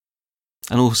easier.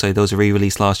 And also, there was a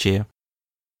re-release last year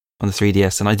on the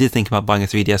 3DS, and I did think about buying a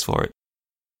 3DS for it.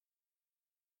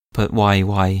 But why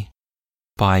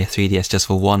buy a 3DS just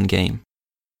for one game?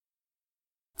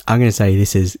 I'm going to say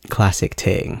this is classic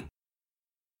Ting.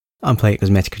 I'm playing it because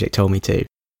Metacritic told me to.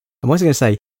 I'm also going to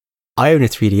say, I own a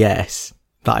 3DS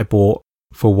that I bought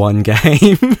for one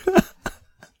game.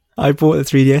 I bought the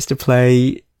 3DS to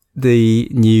play the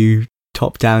new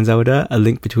top-down Zelda, A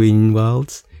Link Between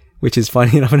Worlds, which is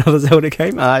funny enough another Zelda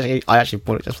game. I actually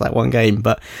bought it just for that one game,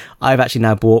 but I've actually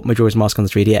now bought Majora's Mask on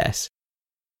the 3DS,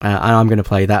 and I'm going to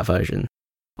play that version.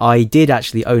 I did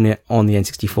actually own it on the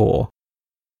N64.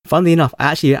 Funnily enough, I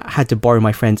actually had to borrow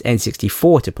my friend's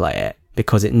N64 to play it,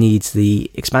 because it needs the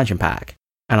expansion pack,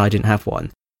 and I didn't have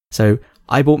one. So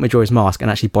I bought Majora's Mask and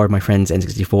actually borrowed my friend's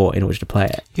N64 in order to play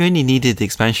it. You only needed the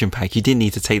expansion pack, you didn't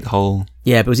need to take the whole...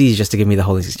 Yeah, but it was easy just to give me the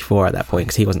whole N64 at that point,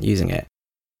 because he wasn't using it.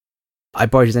 I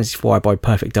borrowed his N64, I borrowed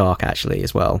Perfect Dark actually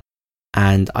as well,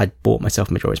 and I bought myself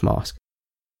Majora's Mask.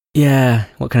 Yeah,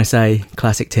 what can I say?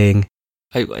 Classic Ting.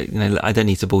 I don't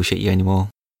need to bullshit you anymore,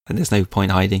 and there's no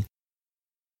point hiding.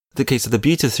 Okay, so the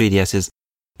beauty of 3DS is,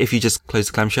 if you just close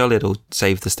the clamshell, it'll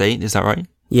save the state, is that right?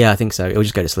 Yeah, I think so. It'll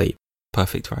just go to sleep.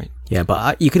 Perfect, right. Yeah,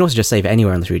 but you can also just save it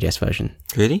anywhere on the 3DS version.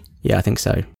 Really? Yeah, I think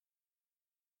so.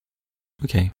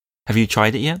 Okay. Have you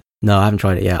tried it yet? No, I haven't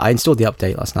tried it yet. I installed the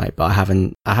update last night, but I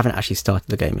haven't actually started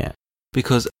the game yet.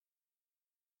 Because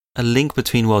A Link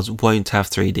Between Worlds won't have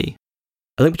 3D.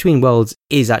 A Link Between Worlds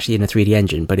is actually in a 3D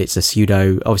engine, but it's a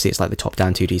pseudo... Obviously, it's like the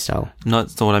top-down 2D style. No,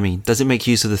 that's not what I mean. Does it make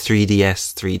use of the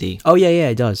 3DS 3D? Oh, yeah,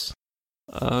 it does.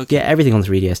 Okay. Yeah, everything on the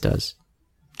 3DS does.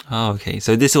 Oh, okay.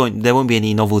 So there won't be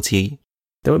any novelty.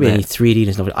 There won't be any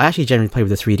 3D-ness novelty. I actually generally play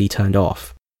with the 3D turned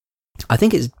off. I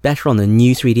think it's better on the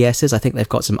new 3DSs. I think they've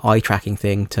got some eye tracking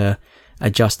thing to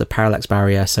adjust the parallax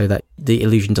barrier so that the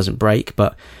illusion doesn't break.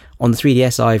 But on the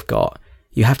 3DS I've got,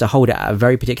 you have to hold it at a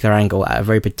very particular angle, at a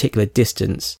very particular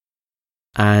distance.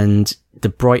 And the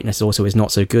brightness also is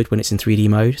not so good when it's in 3D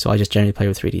mode. So I just generally play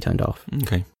with 3D turned off.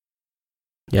 Okay.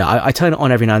 Yeah, I turn it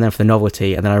on every now and then for the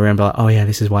novelty. And then I remember, like, oh yeah,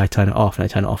 this is why I turn it off. And I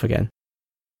turn it off again.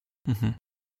 Mm-hmm.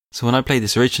 So when I played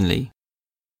this originally,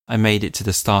 I made it to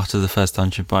the start of the first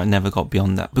dungeon, but I never got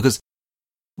beyond that. Because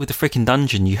with the freaking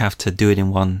dungeon, you have to do it in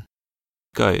one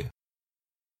go.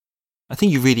 I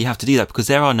think you really have to do that because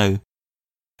there are no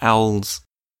owls.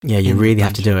 Yeah, you really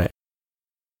have to do it.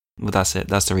 Well, that's it.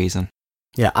 That's the reason.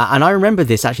 Yeah, and I remember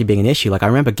this actually being an issue. Like, I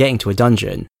remember getting to a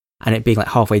dungeon and it being like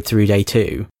halfway through day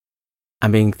 2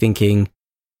 and thinking,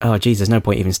 oh, geez, there's no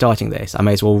point even starting this. I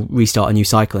may as well restart a new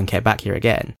cycle and get back here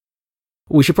again.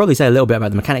 We should probably say a little bit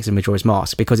about the mechanics of Majora's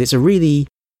Mask because it's a really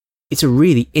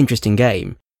interesting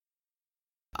game.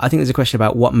 I think there's a question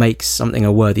about what makes something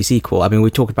a worthy sequel. I mean, I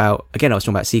was talking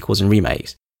about sequels and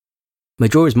remakes.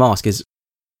 Majora's Mask is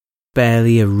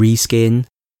barely a reskin.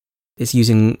 It's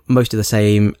using most of the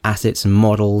same assets and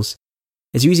models.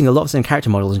 It's using a lot of the same character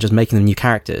models and just making them new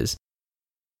characters.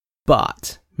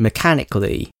 But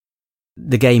mechanically,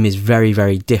 the game is very,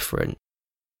 very different.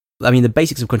 I mean, the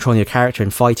basics of controlling your character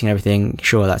and fighting everything,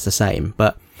 sure, that's the same.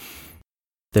 But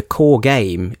the core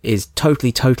game is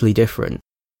totally, totally different.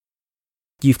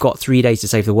 You've got 3 days to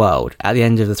save the world. At the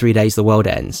end of the 3 days, the world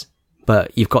ends.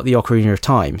 But you've got the Ocarina of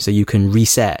Time, so you can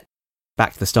reset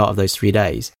back to the start of those 3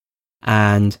 days.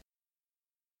 And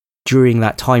during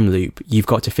that time loop, you've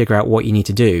got to figure out what you need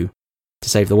to do to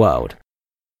save the world.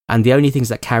 And the only things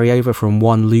that carry over from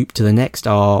one loop to the next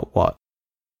are, what?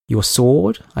 Your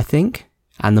sword, I think,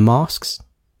 and the masks.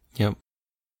 Yep.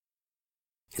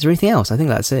 Is there anything else? I think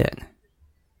that's it.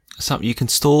 You can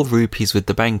store rupees with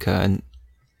the banker and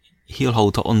he'll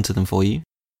hold onto them for you.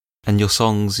 And your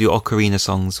Ocarina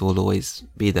songs will always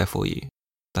be there for you.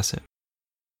 That's it.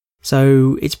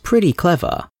 So it's pretty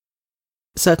clever.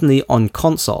 Certainly on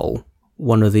console,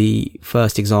 one of the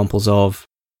first examples of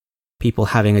people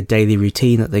having a daily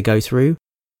routine that they go through,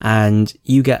 and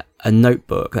you get a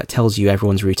notebook that tells you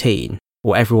everyone's routine,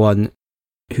 or everyone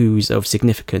who's of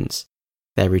significance,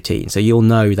 their routine. So you'll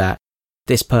know that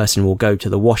this person will go to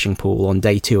the washing pool on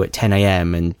day 2 at 10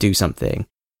 a.m. and do something,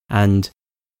 and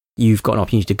you've got an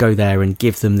opportunity to go there and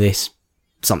give them this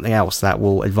something else that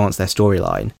will advance their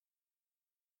storyline.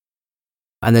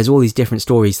 And there's all these different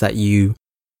stories that you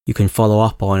can follow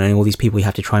up on, and all these people you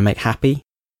have to try and make happy.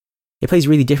 It plays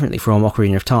really differently from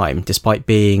Ocarina of Time, despite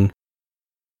being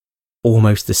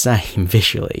almost the same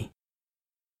visually.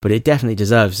 But it definitely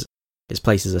deserves its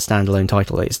place as a standalone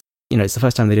title. It's the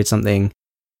first time they did something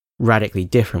radically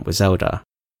different with Zelda.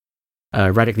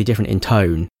 Radically different in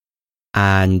tone.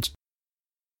 And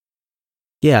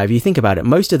yeah, if you think about it,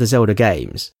 most of the Zelda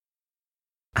games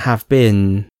have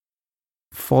been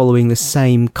following the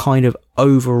same kind of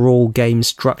overall game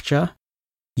structure.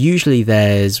 Usually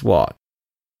there's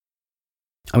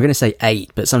I'm going to say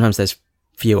 8, but sometimes there's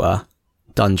fewer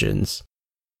dungeons.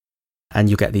 And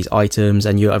you get these items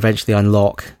and you eventually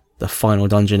unlock the final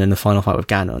dungeon and the final fight with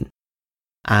Ganon.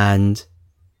 And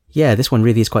yeah, this one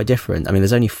really is quite different. I mean,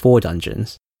 there's only 4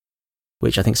 dungeons,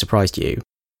 which I think surprised you.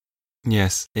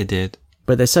 Yes, it did.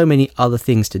 But there's so many other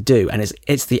things to do, and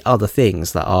it's the other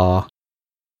things that are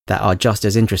just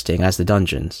as interesting as the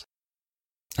dungeons.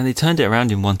 And they turned it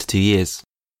around in 1 to 2 years.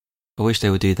 I wish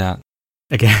they would do that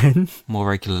again more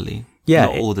regularly. Yeah,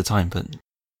 not all the time, but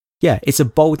yeah, it's a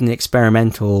bold and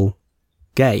experimental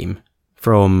game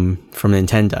from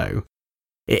Nintendo.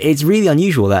 It's really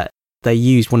unusual that they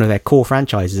used one of their core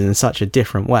franchises in such a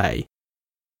different way,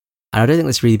 and I don't think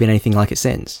there's really been anything like it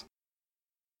since.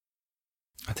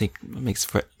 I think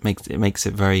it makes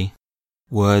it very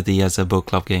worthy as a book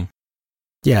club game.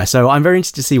 Yeah, so I'm very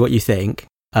interested to see what you think.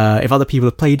 If other people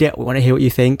have played it, we want to hear what you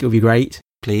think. It would be great.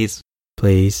 Please.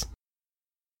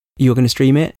 You're going to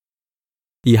stream it?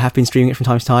 You have been streaming it from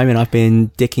time to time, and I've been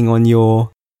dicking on your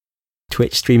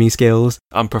Twitch streaming skills.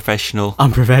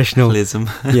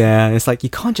 Unprofessionalism. Yeah, it's like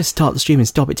you can't just start the stream and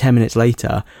stop it 10 minutes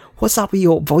later. What's up with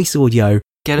your voice audio?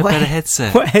 Get a better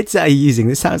headset. What headset are you using?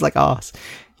 This sounds like arse.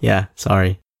 Yeah,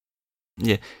 sorry.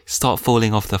 Yeah, start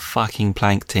falling off the fucking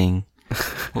plank thing.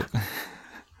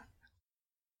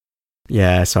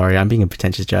 Yeah, sorry, I'm being a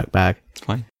pretentious jerkbag. It's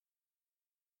fine.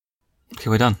 Okay,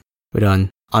 we're done. We're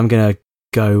done. I'm going to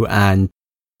go and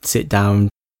sit down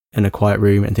in a quiet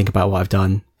room and think about what I've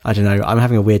done. I don't know. I'm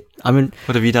having a weird...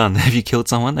 What have you done? Have you killed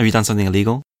someone? Have you done something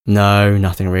illegal? No,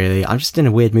 nothing really. I'm just in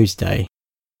a weird mood today.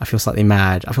 I feel slightly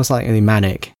mad. I feel slightly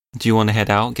manic. Do you want to head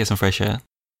out, get some fresh air?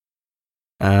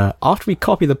 After we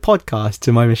copy the podcast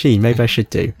to my machine, maybe I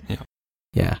should do.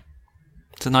 Yeah.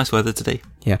 It's a nice weather today.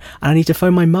 Yeah. And I need to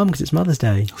phone my mum because it's Mother's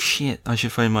Day. Oh, shit. I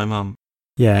should phone my mum.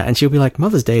 Yeah, and she'll be like,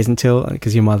 Mother's Day is until...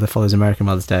 Because your mother follows American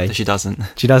Mother's Day. No, she doesn't.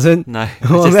 She doesn't? No.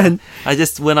 Then?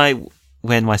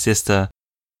 When my sister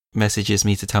messages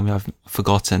me to tell me I've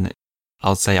forgotten,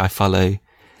 I'll say I follow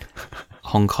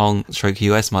Hong Kong /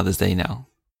 US Mother's Day now.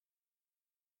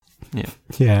 Yeah.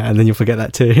 Yeah, and then you'll forget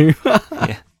that too.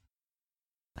 Yeah.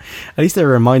 At least there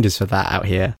are reminders for that out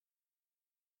here.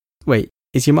 Wait,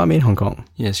 is your mum in Hong Kong?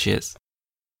 Yes, she is.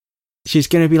 She's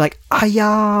going to be like,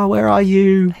 Aya, where are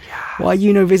you? Why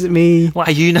you no visit me? Why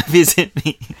you no visit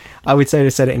me? I would say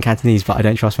to said it in Cantonese, but I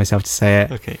don't trust myself to say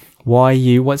it. Okay. Why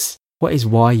you? What is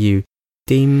why you?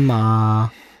 Dim ma.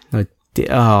 No,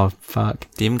 oh, fuck.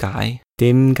 Dim guy.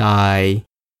 Dim guy.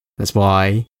 That's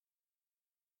why.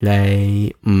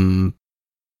 Lei. I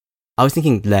was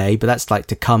thinking lei, but that's like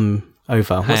to come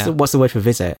over. What's the word for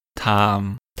visit?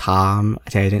 Tam.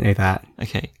 Okay, I didn't know that.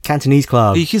 Okay. Cantonese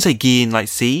club. You can say gien like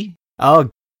see.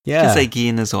 Oh, yeah. You can say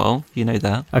gien as well. You know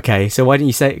that. Okay, so why didn't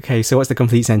you say... Okay, so what's the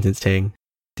complete sentence, Ting?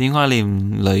 點解你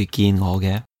唔嚟見我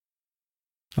嘅?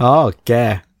 Oh,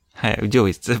 yeah. Hey,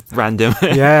 it's a random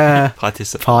yeah.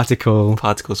 Particle,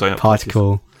 sorry.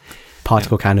 Particle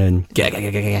cannon.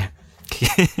 Yeah.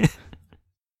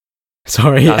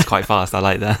 Sorry. That was quite fast. I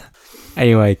like that.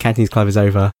 Anyway, Cantonese Club is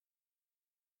over.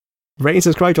 Rate and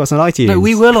subscribe to us on iTunes. No,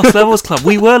 we were Lost Levels Club.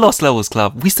 We were Lost Levels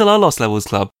Club. We still are Lost Levels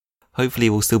Club. Hopefully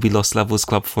we'll still be Lost Levels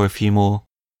Club for a few more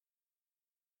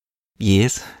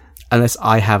years. Unless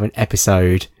I have an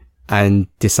episode and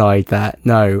decide that,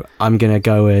 no, I'm going to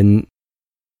go and...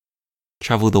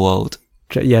 travel the world.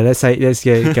 Yeah, let's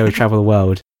go travel the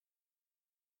world.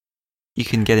 You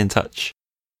can get in touch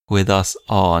with us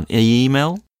on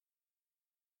email.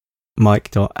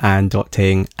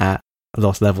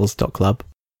 mike.and.ting@lostlevels.club.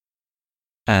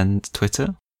 And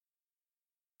Twitter.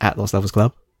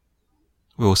 @lostlevelsclub.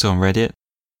 We're also on Reddit.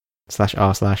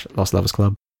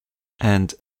 /r/lostlevelsclub.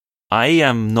 And I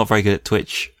am not very good at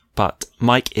Twitch, but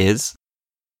Mike is.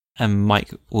 And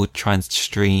Mike will try and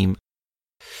stream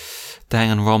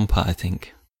Danganronpa, I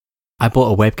think. I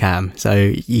bought a webcam, so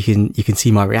you can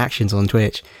see my reactions on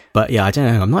Twitch. But yeah, I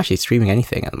don't know. I'm not actually streaming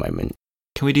anything at the moment.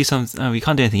 Can we do we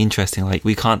can't do anything interesting. Like,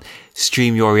 we can't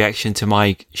stream your reaction to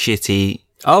my shitty...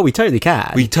 Oh, we totally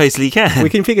can. We totally can. We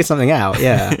can figure something out,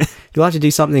 yeah. You'll have to do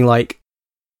something like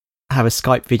have a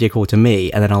Skype video call to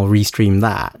me, and then I'll restream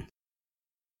that.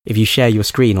 If you share your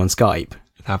screen on Skype.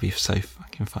 That'd be so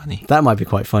fucking funny. That might be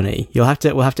quite funny. We'll have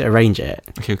to arrange it.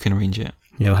 Okay, we can arrange it.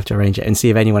 Yeah, we'll have to arrange it and see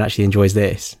if anyone actually enjoys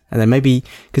this. And then maybe,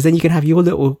 because then you can have your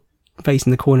little face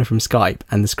in the corner from Skype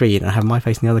and the screen, and I have my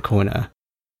face in the other corner.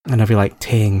 And I'll be like,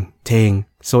 Ting,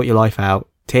 sort your life out.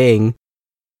 Ting.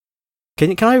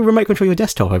 Can I remote control your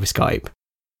desktop over Skype?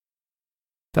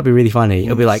 That'd be really funny.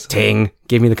 It'll be like, Ting,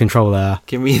 give me the controller.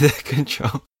 Give me the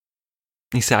control.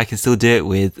 You say I can still do it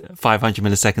with 500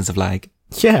 milliseconds of lag.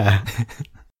 Yeah.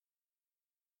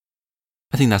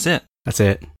 I think that's it. That's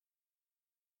it.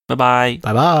 Bye-bye.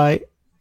 Bye-bye.